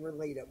everybody can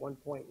relate at one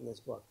point in this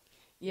book.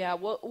 Yeah,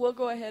 we'll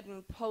go ahead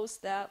and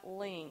post that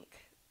link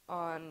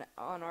on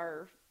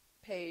our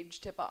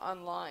page, Tipa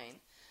Online.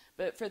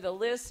 But for the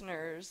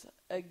listeners,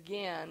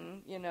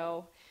 again,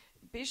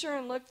 be sure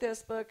and look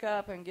this book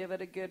up and give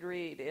it a good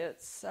read.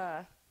 It's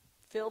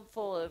filled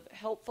full of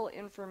helpful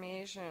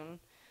information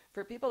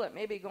for people that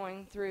may be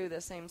going through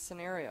the same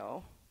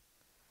scenario.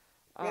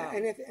 Yeah,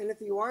 and if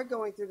you are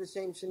going through the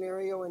same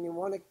scenario and you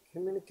want to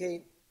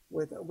communicate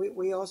with,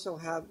 we also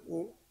have,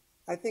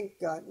 I think,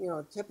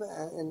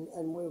 Tipa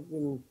and we've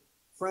been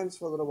friends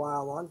for a little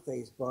while on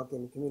Facebook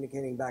and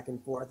communicating back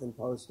and forth and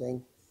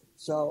posting.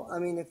 So, I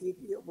mean,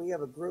 we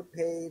have a group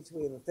page,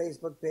 we have a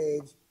Facebook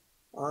page.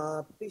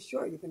 Be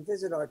sure you can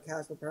visit our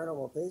Casper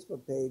Paranormal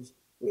Facebook page.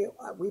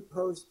 We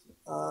post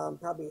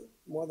probably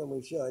more than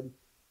we should,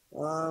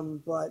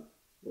 but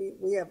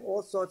we have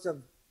all sorts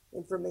of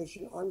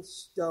information on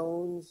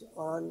stones,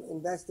 on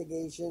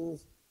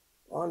investigations,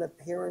 on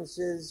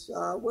appearances.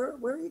 Where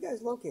are you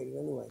guys located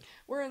anyway?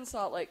 We're in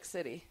Salt Lake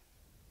City.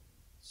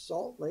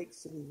 Salt Lake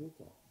City,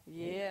 Utah.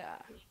 Yeah.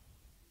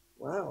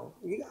 Wow.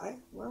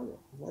 Wow,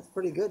 that's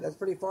pretty good. That's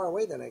pretty far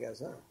away then, I guess,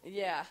 huh?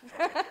 Yeah.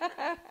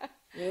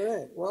 All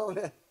right. Well,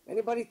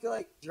 anybody feel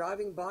like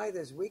driving by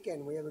this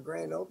weekend? We have a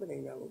grand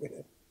opening that we're going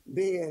to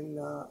be in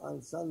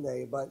on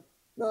Sunday. But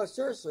no,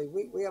 seriously,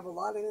 we have a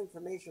lot of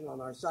information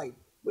on our site.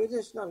 We're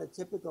just not a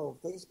typical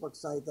Facebook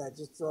site that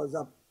just throws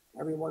up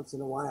every once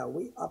in a while.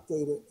 We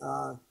update it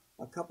a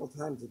couple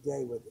times a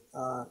day with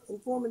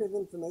informative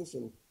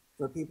information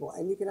for people.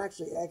 And you can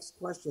actually ask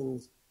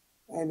questions,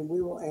 and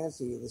we will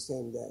answer you the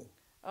same day.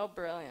 Oh,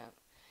 brilliant.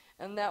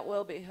 And that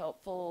will be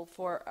helpful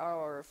for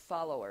our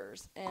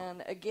followers.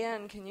 And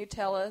again, can you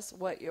tell us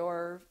what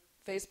your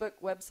Facebook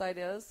website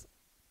is?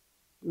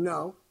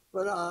 No,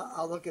 but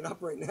I'll look it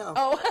up right now.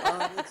 Oh,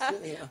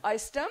 I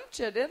stumped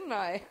you, didn't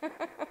I?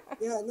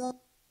 Yeah, no,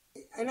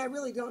 and I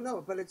really don't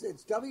know, but it's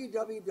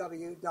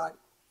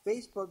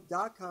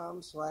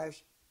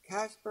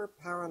www.facebook.com/Casper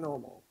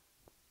Paranormal.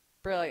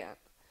 Brilliant.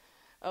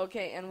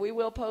 Okay, and we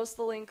will post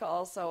the link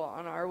also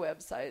on our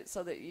website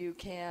so that you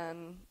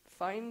can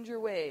find your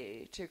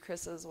way to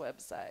Chris's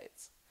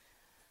websites.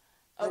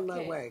 Find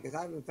my way, because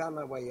I haven't found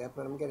my way yet,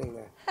 but I'm getting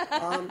there.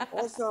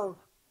 Also,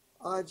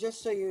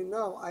 just so you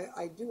know,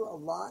 I do a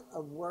lot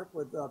of work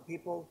with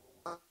people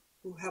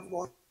who have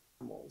lost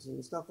animals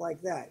and stuff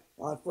like that.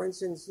 For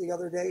instance, the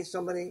other day,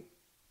 somebody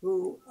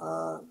who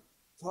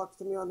talks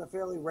to me on a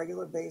fairly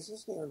regular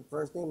basis, her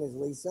first name is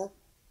Lisa.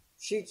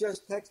 She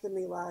just texted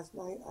me last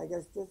night, I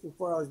guess just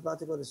before I was about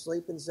to go to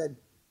sleep, and said,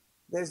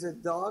 there's a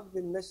dog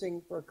been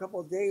missing for a couple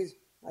of days.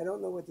 I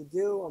don't know what to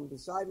do. I'm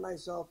beside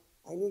myself.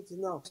 I need to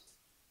know,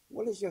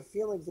 what is your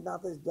feelings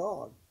about this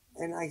dog?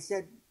 And I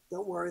said,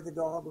 don't worry, the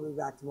dog will be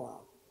back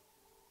tomorrow.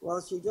 Well,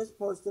 she just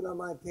posted on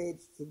my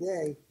page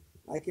today.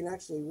 I can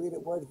actually read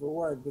it word for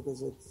word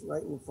because it's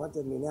right in front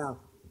of me now.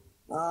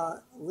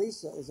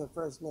 Lisa is her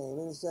first name,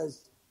 and it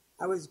says,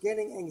 I was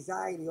getting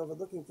anxiety over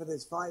looking for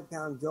this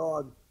 5-pound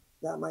dog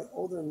that my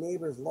older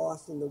neighbors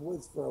lost in the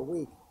woods for a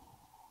week.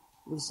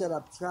 We set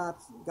up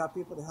traps, got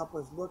people to help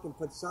us look and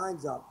put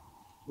signs up.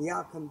 The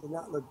outcome did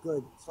not look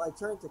good. So I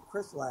turned to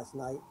Chris last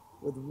night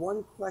with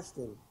one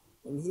question,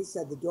 and he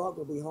said the dog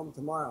will be home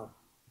tomorrow.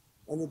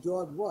 And the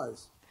dog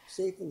was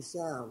safe and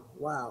sound.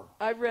 Wow.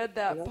 I read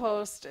that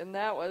post, and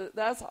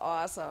that's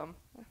awesome.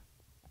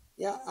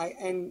 Yeah,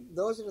 and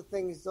those are the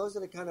things, those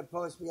are the kind of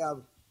posts we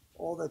have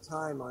all the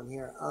time on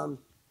here.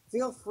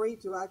 Feel free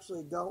to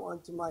actually go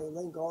onto my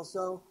link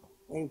also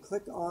and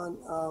click on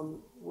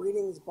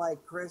Readings by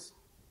Chris,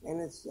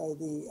 and it's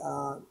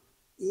the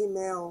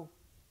email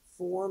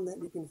form that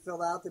you can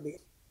fill out to be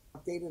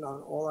updated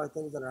on all our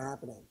things that are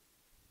happening.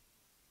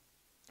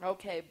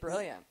 Okay,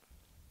 brilliant.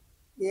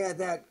 Yeah,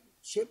 that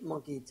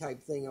chipmunky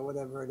type thing or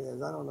whatever it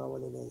is. I don't know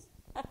what it is.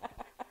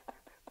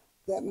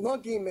 That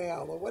monkey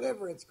mail or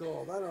whatever it's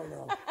called. I don't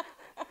know.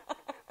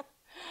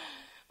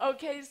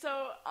 Okay,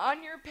 so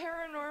on your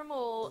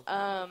paranormal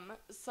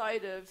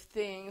side of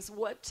things,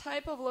 what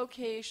type of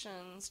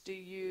locations do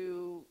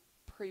you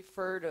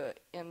prefer to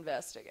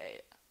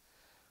investigate?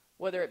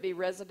 Whether it be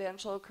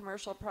residential,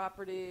 commercial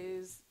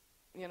properties,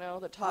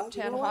 the top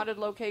 10 haunted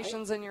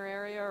locations in your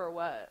area, or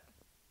what?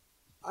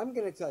 I'm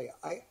going to tell you,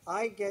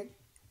 I get,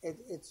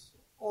 it's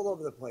all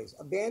over the place.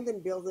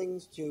 Abandoned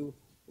buildings to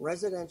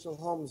residential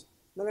homes.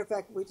 Matter of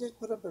fact, we just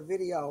put up a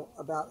video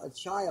about a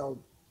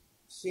child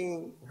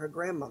seeing her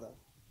grandmother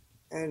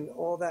and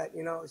all that,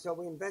 so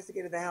we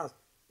investigated the house.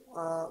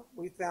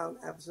 We found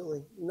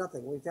absolutely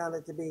nothing. We found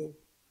it to be,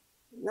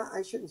 no,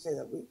 I shouldn't say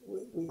that. We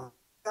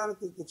found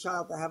the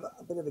child to have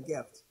a bit of a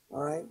gift,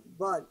 all right?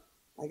 But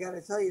I got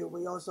to tell you,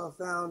 we also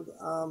found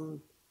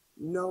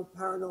no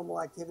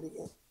paranormal activity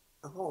in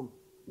the home.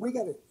 We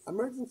got an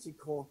emergency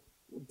call.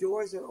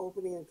 Doors are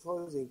opening and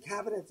closing.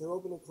 Cabinets are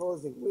opening and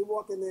closing. We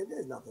walk in there,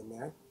 there's nothing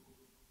there.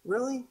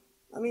 Really?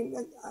 I mean,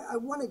 I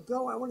want to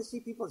go. I want to see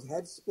people's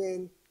heads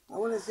spin. I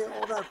want to see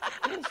all that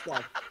cool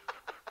stuff.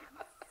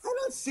 I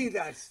don't see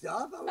that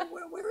stuff. I mean,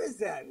 where is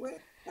that?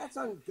 That's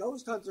on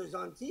Ghost Hunters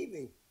on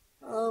TV.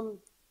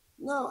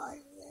 No,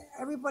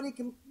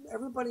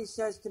 everybody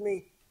says to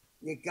me,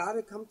 you got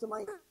to come to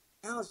my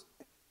house.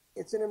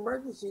 It's an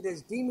emergency.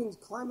 There's demons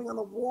climbing on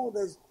the wall.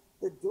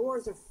 The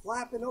doors are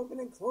flapping open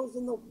and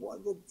closing.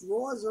 The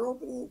drawers are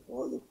opening and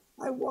closing.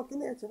 I walk in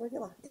there. It's a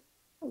regular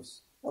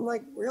house. I'm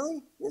like,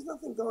 really? There's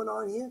nothing going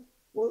on here.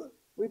 Well,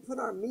 we put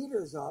our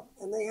meters up,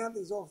 and they have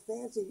these all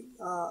fancy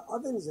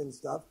ovens and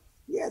stuff.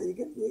 Yeah,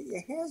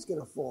 your hair's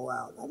gonna fall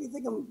out. How do you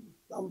think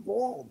I'm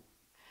bald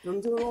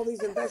from doing all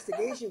these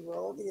investigations with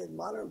all the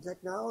modern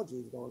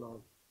technologies going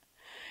on?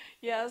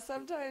 Yeah,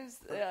 sometimes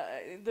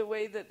the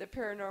way that the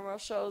paranormal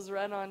shows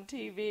run on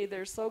TV,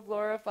 they're so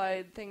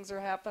glorified, things are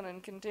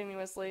happening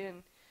continuously,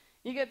 and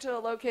you get to a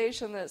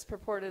location that's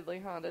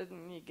purportedly haunted,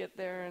 and you get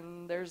there,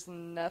 and there's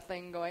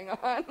nothing going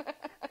on.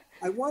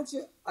 I want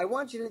you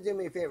to do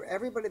me a favor.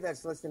 Everybody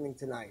that's listening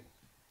tonight,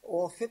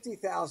 all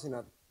 50,000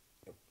 of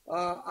you,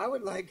 I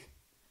would like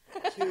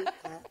to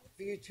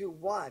for you to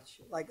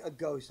watch like a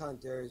Ghost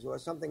Hunters or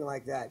something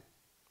like that,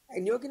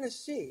 and you're gonna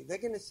see. They're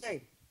gonna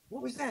say,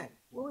 "What was that?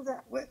 What was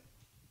that? What?"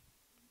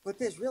 But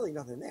there's really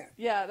nothing there.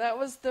 Yeah, that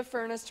was the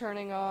furnace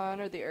turning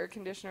on or the air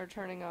conditioner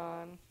turning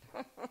on.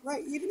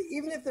 Right,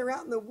 even if they're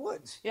out in the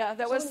woods. Yeah,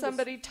 that was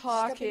somebody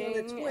talking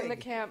in in the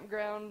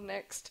campground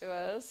next to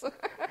us.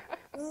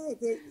 Right,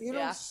 you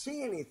don't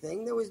see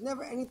anything. There was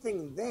never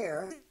anything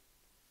there.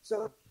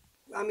 So,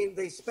 I mean,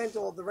 they spent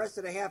all the rest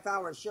of the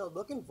half-hour show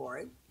looking for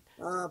it,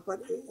 but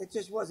it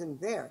just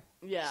wasn't there.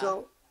 Yeah.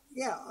 So,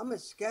 yeah, I'm a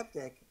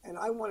skeptic, and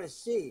I want to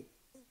see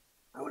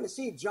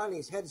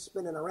Johnny's head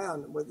spinning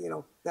around with,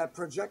 that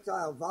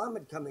projectile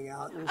vomit coming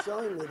out and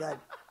showing me that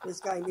this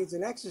guy needs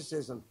an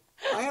exorcism.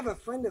 I have a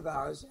friend of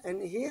ours,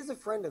 and he is a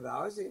friend of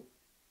ours.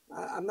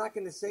 I'm not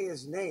going to say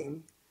his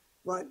name,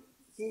 but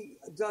he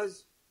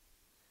does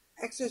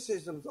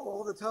exorcisms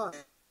all the time.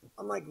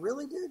 I'm like,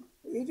 really, dude?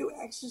 You do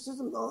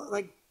exorcisms?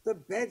 Like the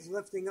bed's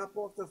lifting up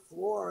off the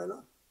floor, and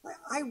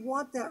I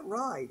want that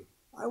ride.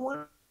 I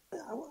want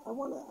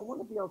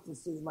to be able to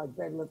see my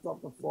bed lift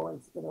off the floor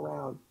and spin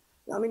around.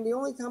 I mean, the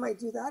only time I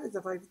do that is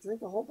if I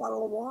drink a whole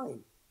bottle of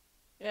wine.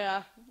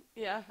 Yeah,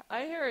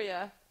 I hear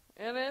you.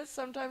 And it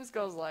sometimes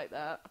goes like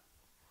that.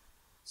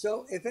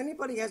 So if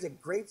anybody has a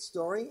great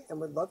story and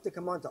would love to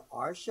come on to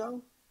our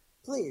show,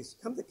 please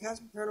come to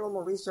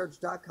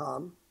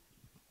CasperParanormalResearch.com,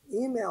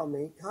 email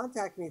me,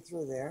 contact me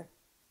through there,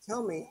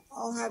 tell me,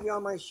 I'll have you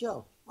on my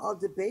show. I'll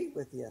debate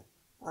with you.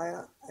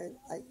 I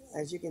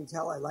as you can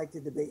tell, I like to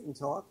debate and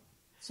talk.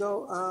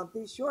 So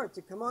be sure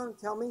to come on and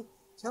tell me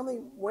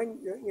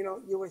when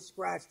you were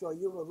scratched or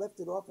you were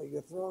lifted off or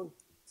you're thrown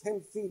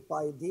 10 feet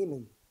by a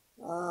demon.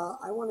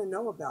 I want to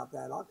know about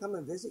that. I'll come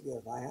and visit you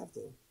if I have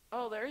to.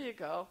 Oh, there you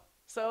go.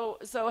 So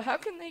how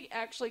can they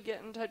actually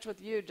get in touch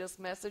with you? Just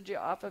message you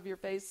off of your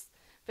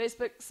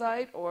Facebook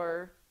site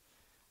or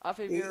off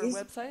of your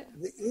website?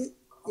 The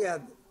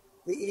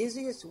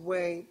easiest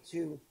way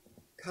to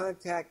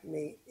contact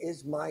me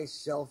is my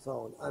cell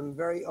phone. I'm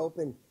very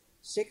open.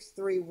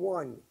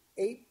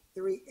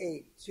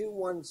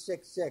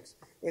 631-838-2166.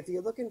 If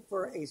you're looking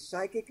for a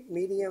psychic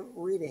medium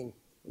reading,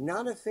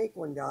 not a fake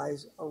one,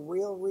 guys, a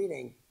real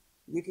reading,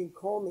 you can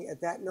call me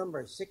at that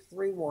number,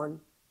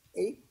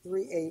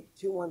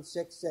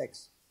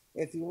 631-838-2166.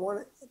 If you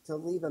want to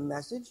leave a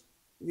message,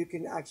 you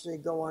can actually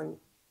go on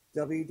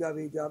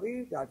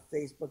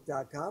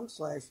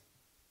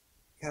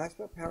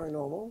www.facebook.com/Casper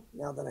Paranormal,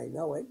 now that I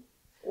know it,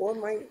 or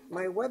my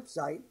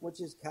website, which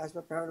is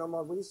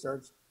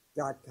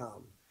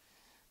CasperParanormalResearch.com.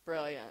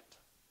 Brilliant.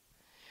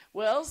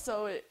 Well,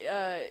 so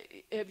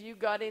have you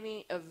got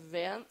any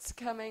events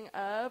coming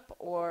up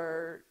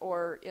or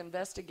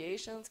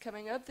investigations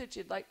coming up that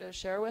you'd like to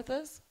share with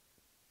us?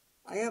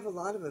 I have a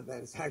lot of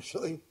events,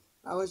 actually.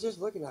 I was just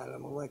looking at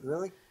them. I'm like,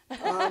 really?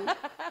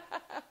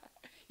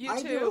 You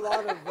I too? do a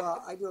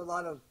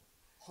lot of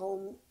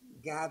home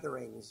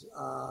gatherings.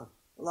 A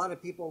lot of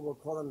people will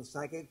call them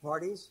psychic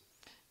parties.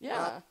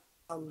 Yeah.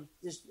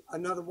 Just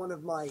another one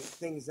of my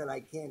things that I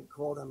can't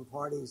call them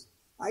parties.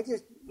 I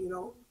just,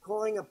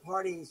 calling a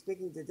party,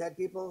 speaking to dead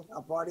people,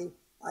 a party,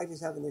 I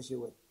just have an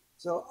issue with.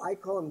 So I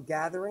call them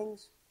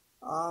gatherings.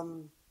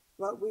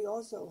 But we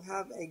also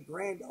have a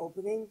grand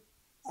opening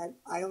at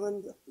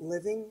Island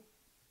Living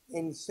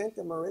in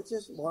Santa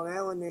Mauritius, Long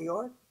Island, New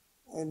York.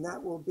 And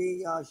that will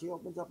be, she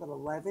opens up at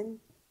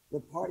 11. The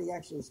party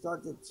actually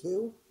starts at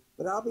 2.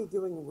 But I'll be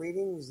doing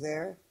readings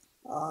there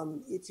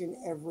each and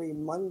every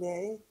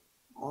Monday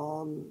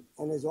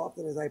and as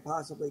often as I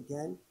possibly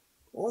can.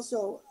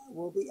 Also,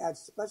 we'll be at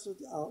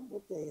specialty,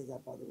 what day is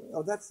that, by the way?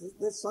 Oh, that's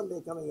this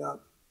Sunday coming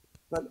up.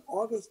 But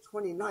August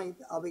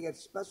 29th, I'll be at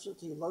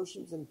Specialty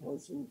Lotions and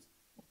Potions.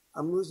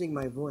 I'm losing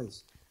my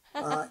voice.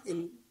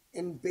 In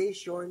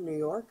Bayshore, New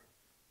York,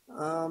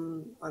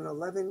 on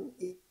 11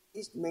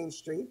 East Main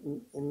Street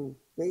in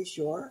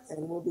Bayshore.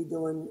 And we'll be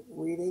doing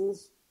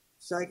readings,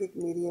 psychic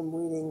medium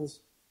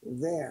readings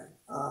there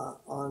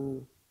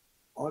on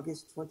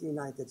August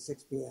 29th at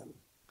 6 p.m.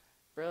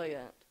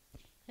 Brilliant.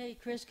 Hey,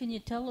 Chris, can you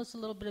tell us a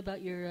little bit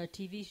about your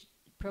TV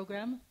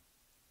program?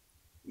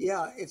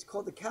 Yeah, it's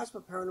called the Casper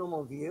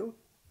Paranormal View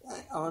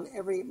on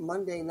every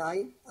Monday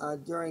night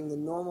during the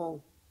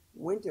normal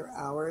winter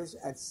hours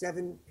at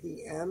 7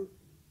 p.m.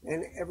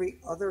 And every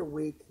other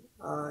week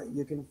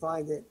you can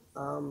find it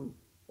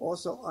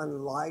also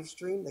on live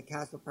stream, the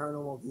Casper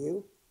Paranormal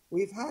View.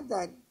 We've had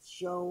that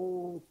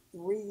show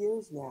 3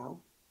 years now.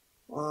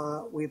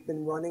 We've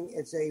been running,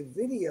 it's a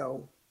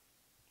video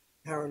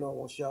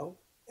paranormal show,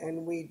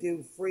 and we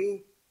do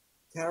free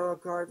tarot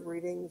card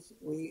readings.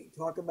 We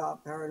talk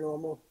about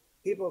paranormal.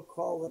 People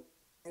call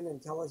in and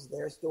tell us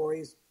their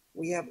stories.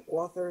 We have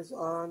authors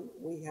on.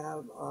 We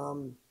have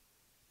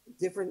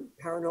different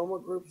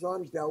paranormal groups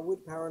on.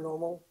 Bellwood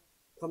Paranormal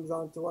comes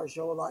on to our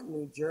show a lot in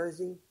New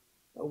Jersey.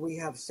 We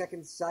have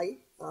Second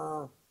Sight,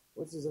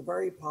 which is a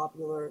very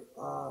popular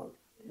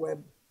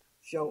web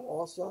show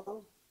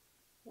also.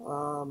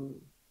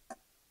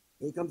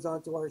 He comes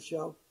on to our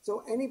show.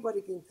 So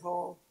anybody can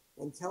call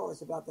and tell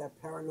us about their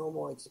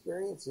paranormal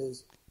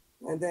experiences,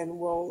 and then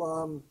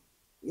we'll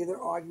either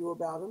argue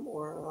about them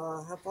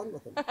or have fun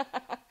with them.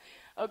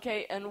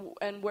 Okay, and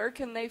where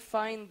can they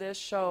find this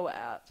show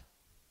at?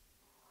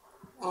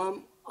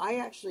 I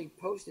actually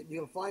posted.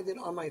 You'll find it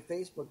on my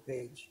Facebook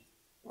page,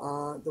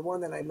 the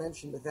one that I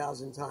mentioned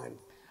 1,000 times.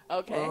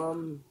 Okay.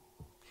 Well,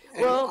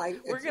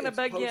 we're going to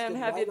bug you and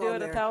have you do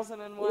it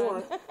 1,001.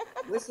 Or,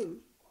 listen,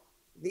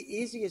 the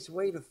easiest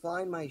way to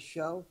find my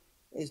show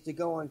is to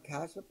go on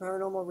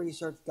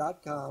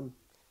CasperParanormalResearch.com,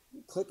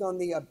 click on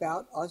the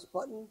About Us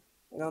button,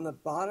 and on the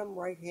bottom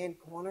right-hand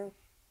corner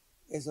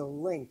is a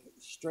link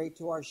straight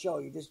to our show.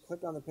 You just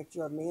click on the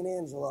picture of me and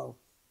Angelo.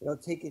 It'll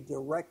take you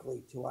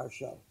directly to our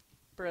show.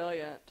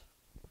 Brilliant.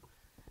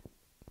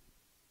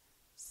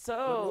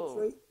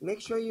 So make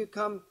sure you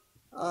come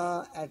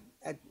at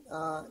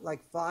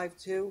like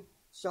 5-2,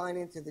 sign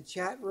into the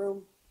chat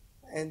room,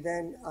 and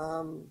then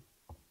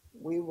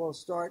we will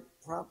start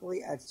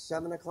promptly at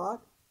 7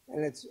 o'clock,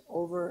 and it's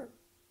over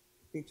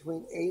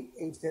between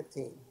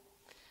 8:15.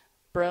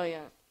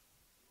 Brilliant.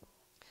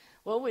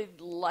 Well,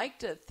 we'd like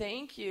to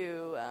thank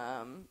you.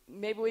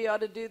 Maybe we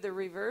ought to do the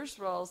reverse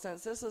role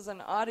since this is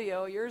an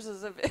audio, yours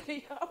is a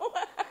video.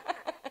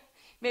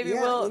 Maybe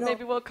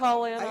we'll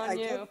call in on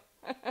you.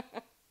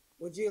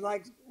 Would you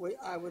like?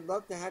 I would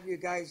love to have you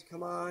guys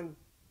come on.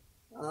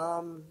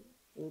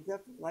 We'd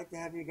definitely like to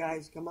have you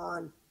guys come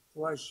on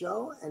to our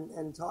show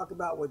and talk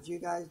about what you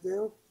guys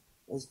do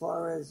as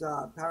far as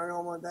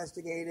paranormal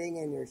investigating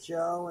and your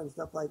show and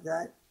stuff like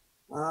that.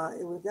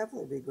 It would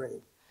definitely be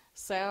great.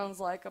 Sounds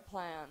like a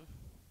plan.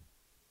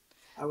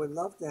 I would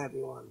love to have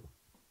you on.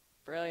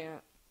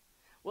 Brilliant.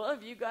 Well,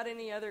 have you got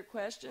any other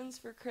questions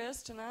for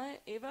Chris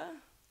tonight,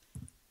 Eva?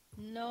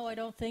 No, I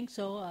don't think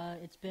so.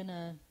 It's been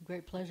a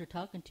great pleasure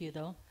talking to you,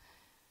 though.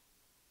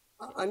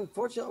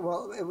 Unfortunately,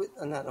 well,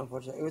 not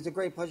unfortunately. It was a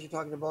great pleasure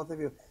talking to both of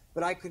you,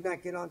 but I could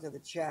not get onto the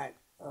chat.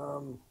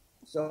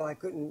 So I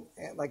couldn't,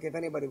 like, if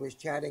anybody was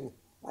chatting,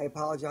 I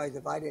apologize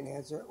if I didn't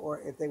answer, or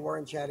if they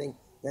weren't chatting,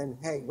 then,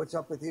 hey, what's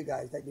up with you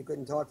guys that you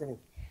couldn't talk to me?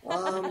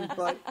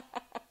 But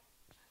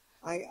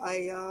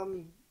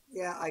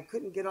I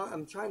couldn't get on.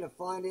 I'm trying to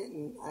find it,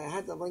 and I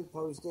had the link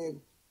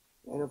posted,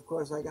 and of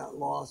course I got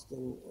lost,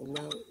 and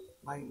now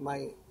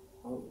my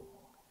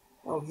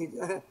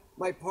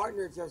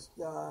partner just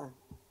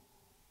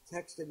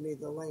texted me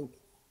the link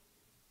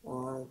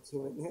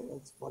to it.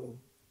 That's funny.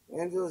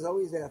 Angelo's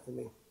always there for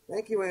me.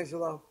 Thank you,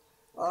 Angelo.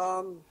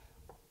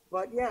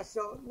 But yeah,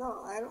 so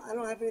no, I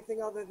don't have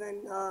anything other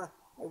than I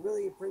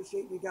really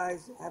appreciate you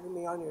guys having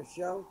me on your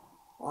show.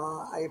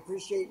 I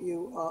appreciate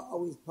you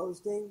always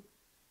posting,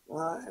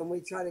 and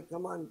we try to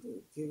come on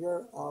to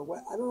your I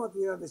don't know if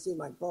you ever see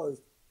my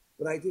post,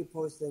 but I do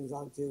post things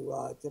onto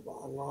Tipa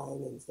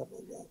online and stuff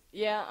like that.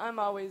 Yeah, I'm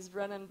always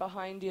running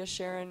behind you,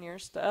 sharing your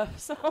stuff.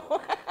 So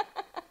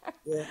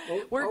yeah,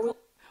 we're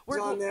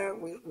on there.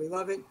 We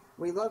love it.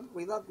 We love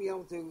being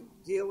able to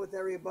deal with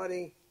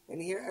everybody and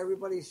hear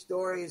everybody's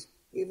stories,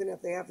 even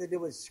if they have to do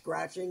with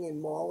scratching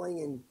and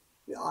mauling and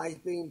the eyes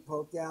being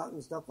poked out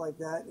and stuff like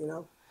that. You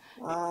know,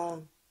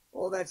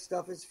 all that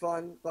stuff is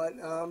fun. But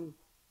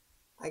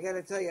I got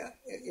to tell you,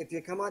 if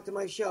you come onto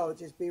my show,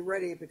 just be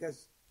ready,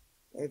 because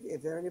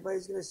if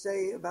anybody's going to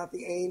say about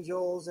the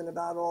angels and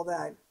about all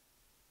that,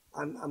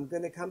 I'm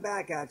going to come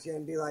back at you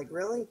and be like,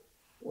 really?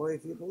 Well,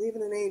 if you believe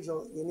in an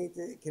angel, you need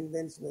to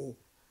convince me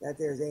that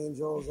there's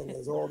angels and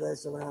there's all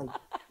this around.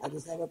 I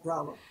just have a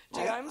problem.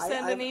 Gee, I'm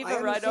sending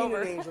Eva right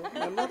over. An angel.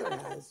 My mother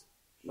has.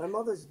 My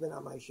mother's been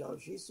on my show.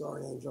 She saw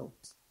an angel.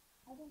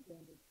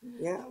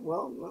 Yeah,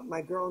 well,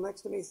 my girl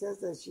next to me says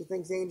that she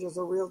thinks angels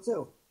are real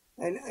too.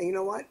 And you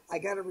know what? I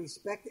got to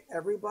respect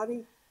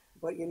everybody,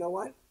 but you know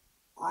what?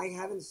 I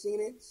haven't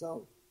seen it,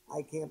 so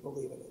I can't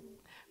believe in it.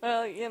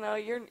 Well, you know,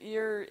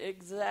 you're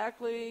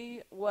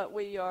exactly what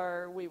we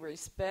are. We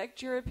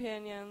respect your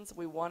opinions.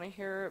 We want to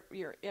hear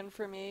your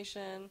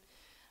information.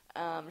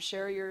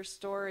 Share your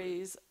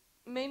stories.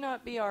 May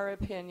not be our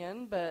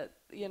opinion, but,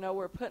 you know,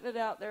 we're putting it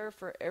out there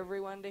for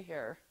everyone to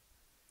hear.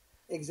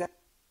 Exactly.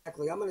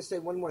 Exactly. I'm going to say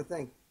one more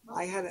thing.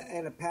 I had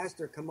a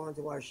pastor come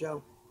onto our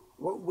show.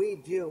 What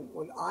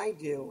I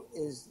do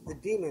is the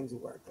demons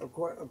work.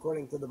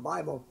 According to the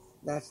Bible,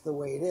 that's the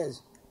way it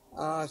is.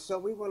 So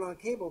we went on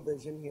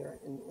Cablevision here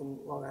in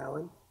Long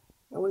Island,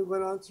 and we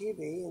went on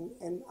TV,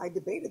 and I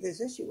debated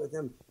this issue with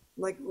him.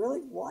 I'm like,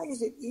 really, why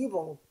is it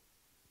evil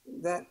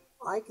that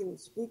I can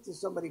speak to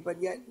somebody, but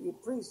yet you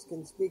priests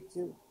can speak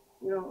to,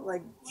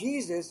 like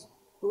Jesus,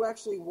 who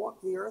actually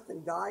walked the earth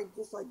and died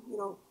just like,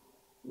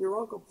 your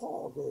Uncle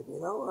Paul did,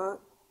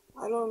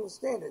 I don't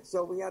understand it.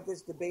 So we have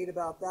this debate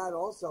about that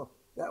also,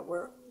 that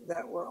we're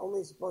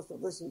only supposed to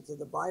listen to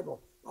the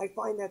Bible. I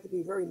find that to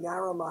be very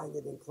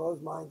narrow-minded and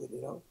closed-minded,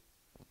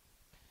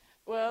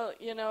 Well,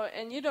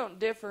 and you don't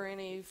differ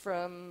any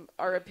from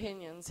our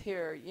opinions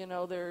here.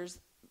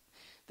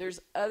 There's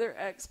other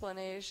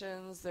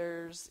explanations.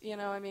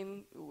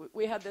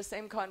 We had the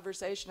same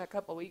conversation a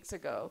couple weeks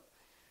ago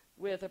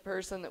with a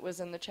person that was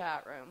in the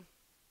chat room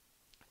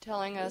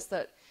telling us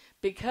that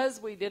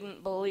because we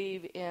didn't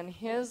believe in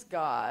his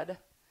God,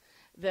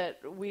 that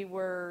we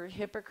were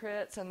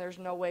hypocrites and there's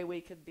no way we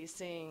could be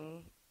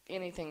seeing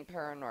anything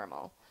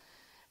paranormal.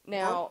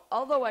 Now,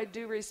 although I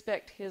do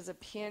respect his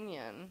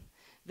opinion,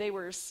 they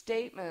were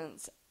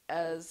statements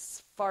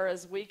as far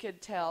as we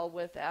could tell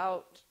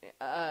without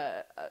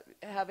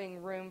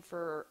having room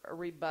for a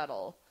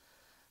rebuttal.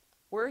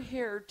 We're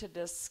here to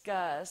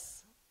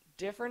discuss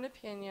different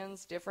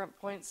opinions, different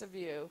points of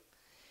view,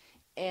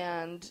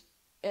 and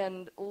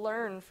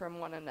learn from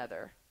one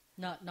another.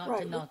 Not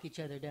to knock each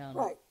other down.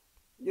 Right.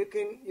 You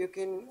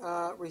can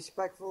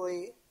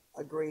respectfully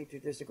agree to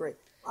disagree.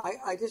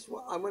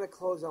 I'm going to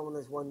close on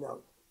this one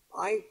note.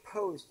 I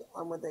post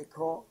on what they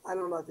call, I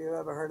don't know if you've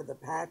ever heard of the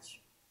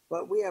patch,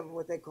 but we have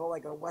what they call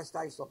like a West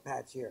Isle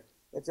patch here.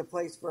 It's a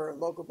place for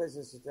local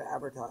businesses to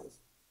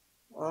advertise.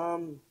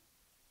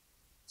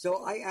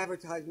 So I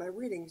advertise my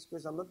readings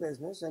because I'm a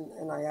business,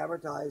 and I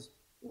advertise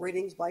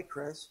readings by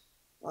Chris.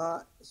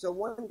 So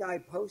one guy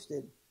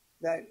posted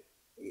that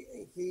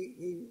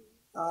he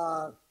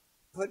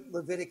put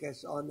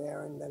Leviticus on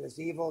there, and that it's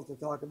evil to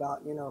talk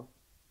about,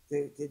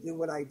 to do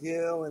what I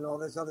do and all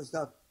this other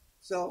stuff.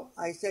 So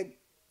I said,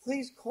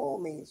 please call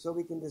me so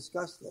we can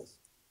discuss this.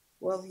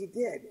 Well, he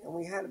did, and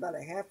we had about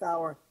a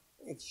half-hour,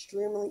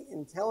 extremely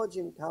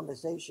intelligent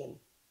conversation.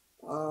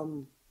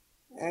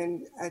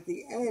 And at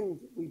the end,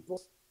 we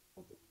both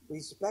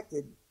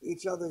respected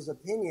each other's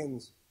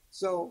opinions.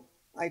 So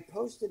I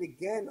posted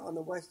again on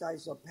the West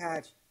Isle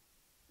patch,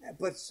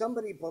 but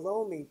somebody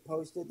below me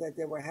posted that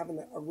they were having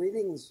a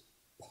readings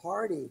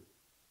party,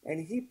 and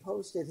he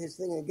posted his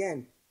thing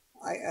again.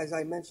 As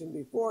I mentioned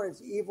before,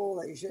 it's evil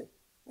that you should.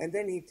 And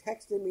then he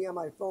texted me on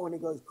my phone. He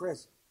goes,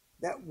 Chris,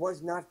 that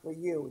was not for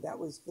you. That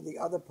was for the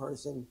other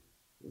person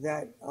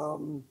that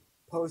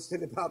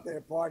posted about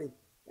their party.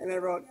 And I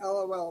wrote,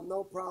 LOL,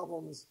 no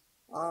problems.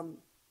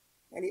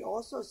 And he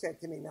also said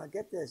to me, now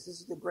get this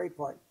is the great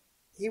part.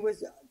 He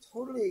was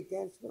totally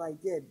against what I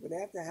did, but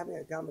after having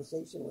a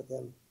conversation with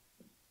him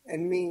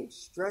and me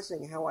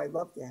stressing how I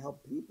love to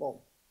help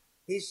people,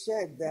 he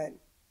said that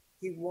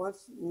he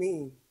wants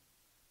me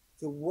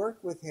to work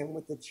with him,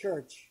 with the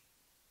church,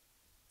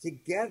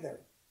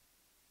 together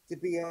to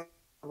be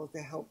able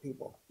to help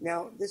people.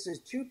 Now, this is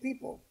two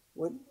people.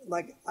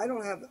 I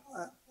don't have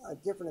a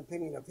different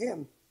opinion of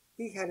him.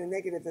 He had a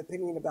negative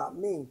opinion about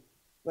me,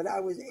 but I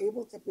was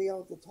able to be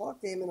able to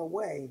talk to him in a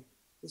way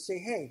to say,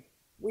 hey,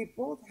 we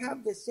both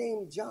have the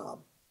same job.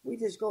 We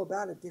just go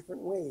about it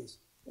different ways.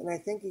 And I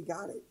think he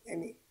got it.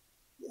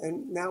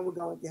 And now we're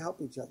going to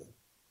help each other.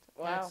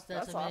 Wow,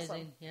 that's amazing.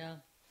 Awesome. Yeah.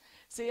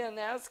 See, and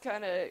that's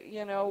kind of,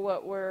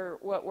 what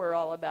we're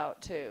all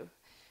about too.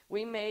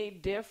 We may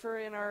differ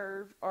in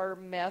our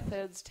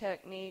methods,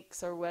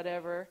 techniques, or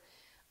whatever,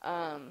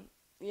 but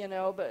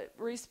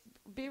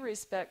be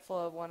respectful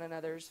of one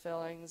another's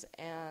feelings,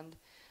 and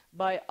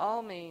by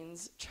all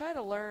means, try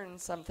to learn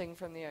something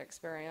from the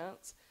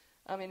experience.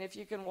 I mean, if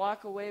you can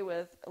walk away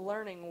with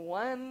learning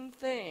one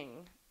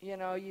thing,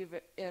 you've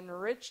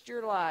enriched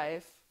your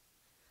life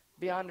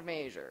beyond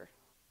measure.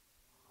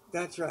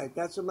 That's right.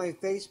 That's what my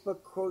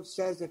Facebook quote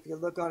says if you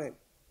look on it.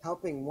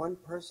 Helping one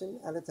person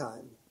at a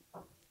time.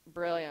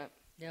 Brilliant.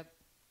 Yep.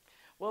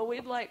 Well,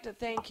 we'd like to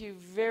thank you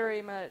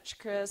very much,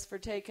 Chris, for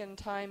taking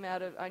time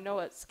out of, I know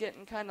it's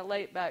getting kind of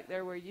late back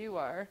there where you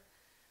are.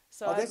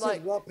 So this is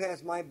well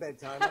past my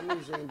bedtime. I'm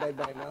usually in bed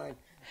by 9.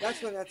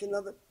 That's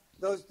another,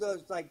 those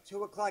like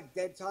 2 o'clock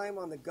dead time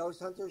on the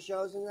ghost hunter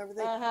shows and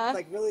everything. Uh-huh.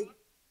 Like, really?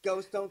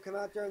 Ghosts don't come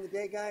out during the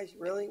day, guys?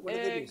 Really? What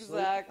do they do?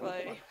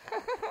 Exactly.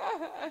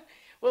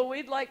 Well,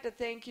 we'd like to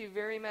thank you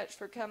very much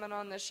for coming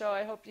on the show.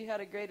 I hope you had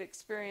a great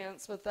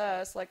experience with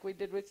us like we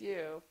did with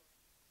you.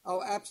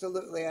 Oh,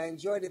 absolutely. I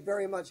enjoyed it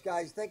very much,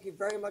 guys. Thank you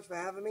very much for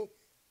having me.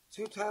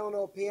 2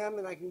 Tylenol PM,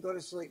 and I can go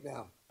to sleep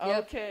now.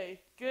 Yep.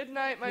 Okay. Good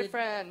night, my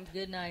friend.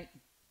 Good night.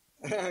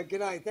 Good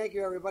night. Thank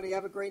you, everybody.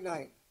 Have a great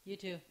night. You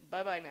too.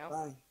 Bye-bye now.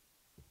 Bye.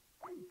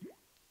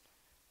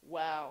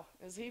 Wow.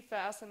 Is he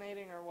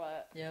fascinating or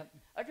what? Yep.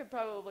 I could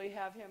probably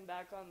have him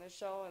back on the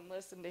show and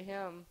listen to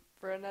him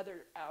for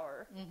another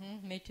hour.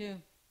 Mm-hmm. Me too.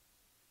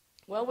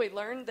 Well, we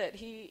learned that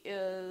he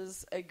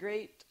is a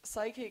great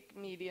psychic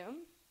medium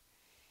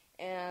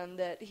and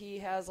that he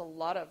has a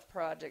lot of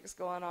projects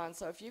going on.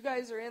 So if you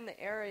guys are in the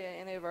area,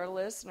 any of our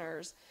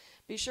listeners,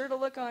 be sure to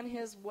look on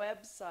his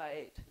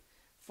website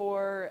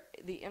for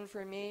the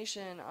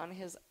information on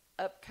his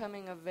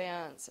upcoming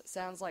events. It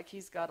sounds like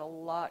he's got a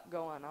lot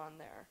going on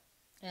there.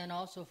 And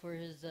also for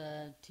his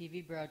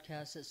TV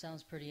broadcast, it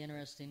sounds pretty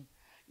interesting.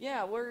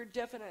 Yeah, we're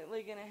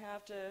definitely going to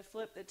have to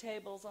flip the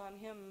tables on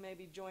him and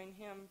maybe join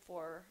him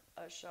for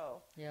a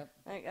show. Yep.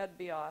 I think that'd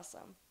be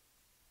awesome.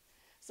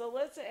 So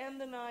let's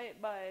end the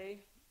night by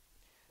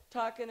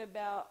talking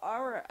about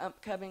our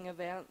upcoming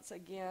events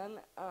again,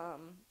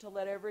 to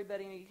let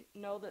everybody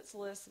know that's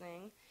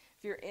listening.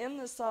 If you're in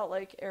the Salt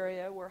Lake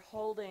area, we're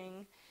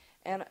holding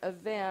an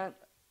event,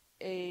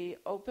 a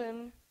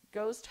open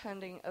ghost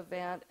hunting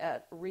event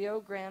at Rio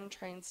Grande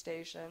train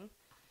station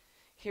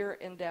here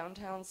in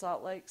downtown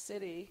Salt Lake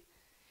City.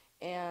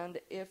 And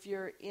if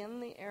you're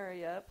in the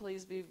area,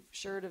 please be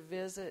sure to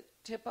visit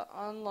Tipa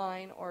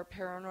Online or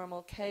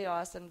Paranormal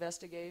Chaos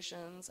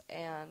Investigations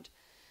and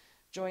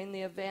join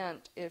the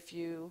event if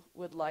you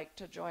would like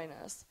to join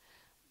us.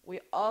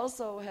 We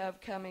also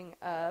have coming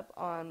up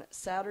on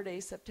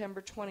Saturday,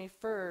 September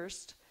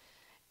 21st,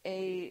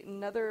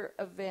 another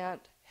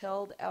event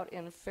held out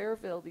in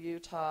Fairfield,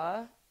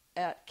 Utah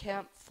at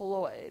Camp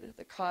Floyd.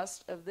 The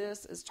cost of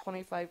this is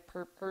 $25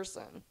 per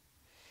person,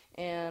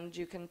 and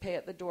you can pay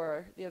at the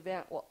door. The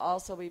event will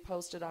also be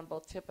posted on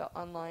both Tipa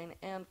Online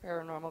and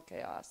Paranormal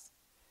Chaos.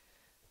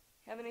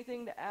 Have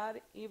anything to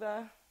add,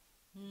 Eva?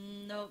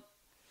 Nope.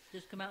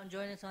 Just come out and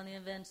join us on the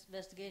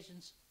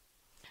investigations.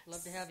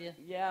 Love to have you.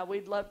 Yeah,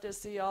 we'd love to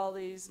see all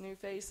these new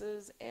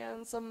faces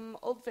and some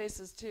old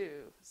faces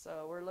too.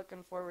 So we're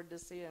looking forward to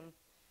seeing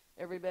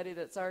everybody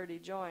that's already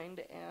joined,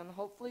 and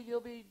hopefully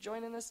you'll be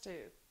joining us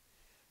too.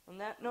 On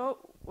that note,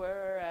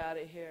 we're out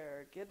of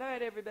here. Good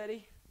night,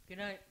 everybody. Good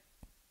night.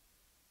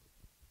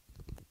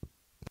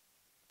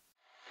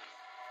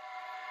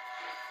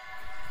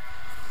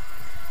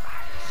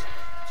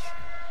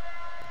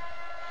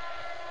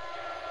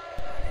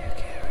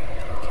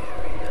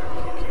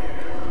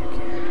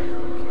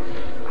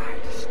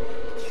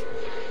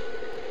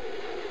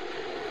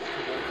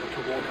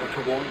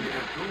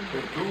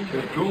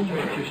 You're doomed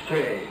to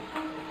stay.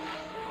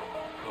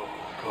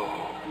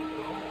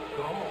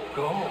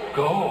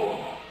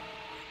 Go.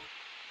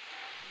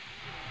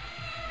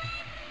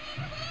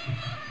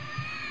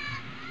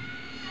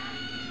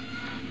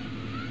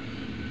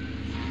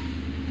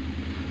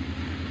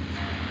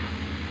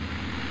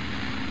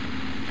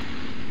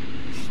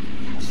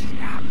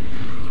 Stop.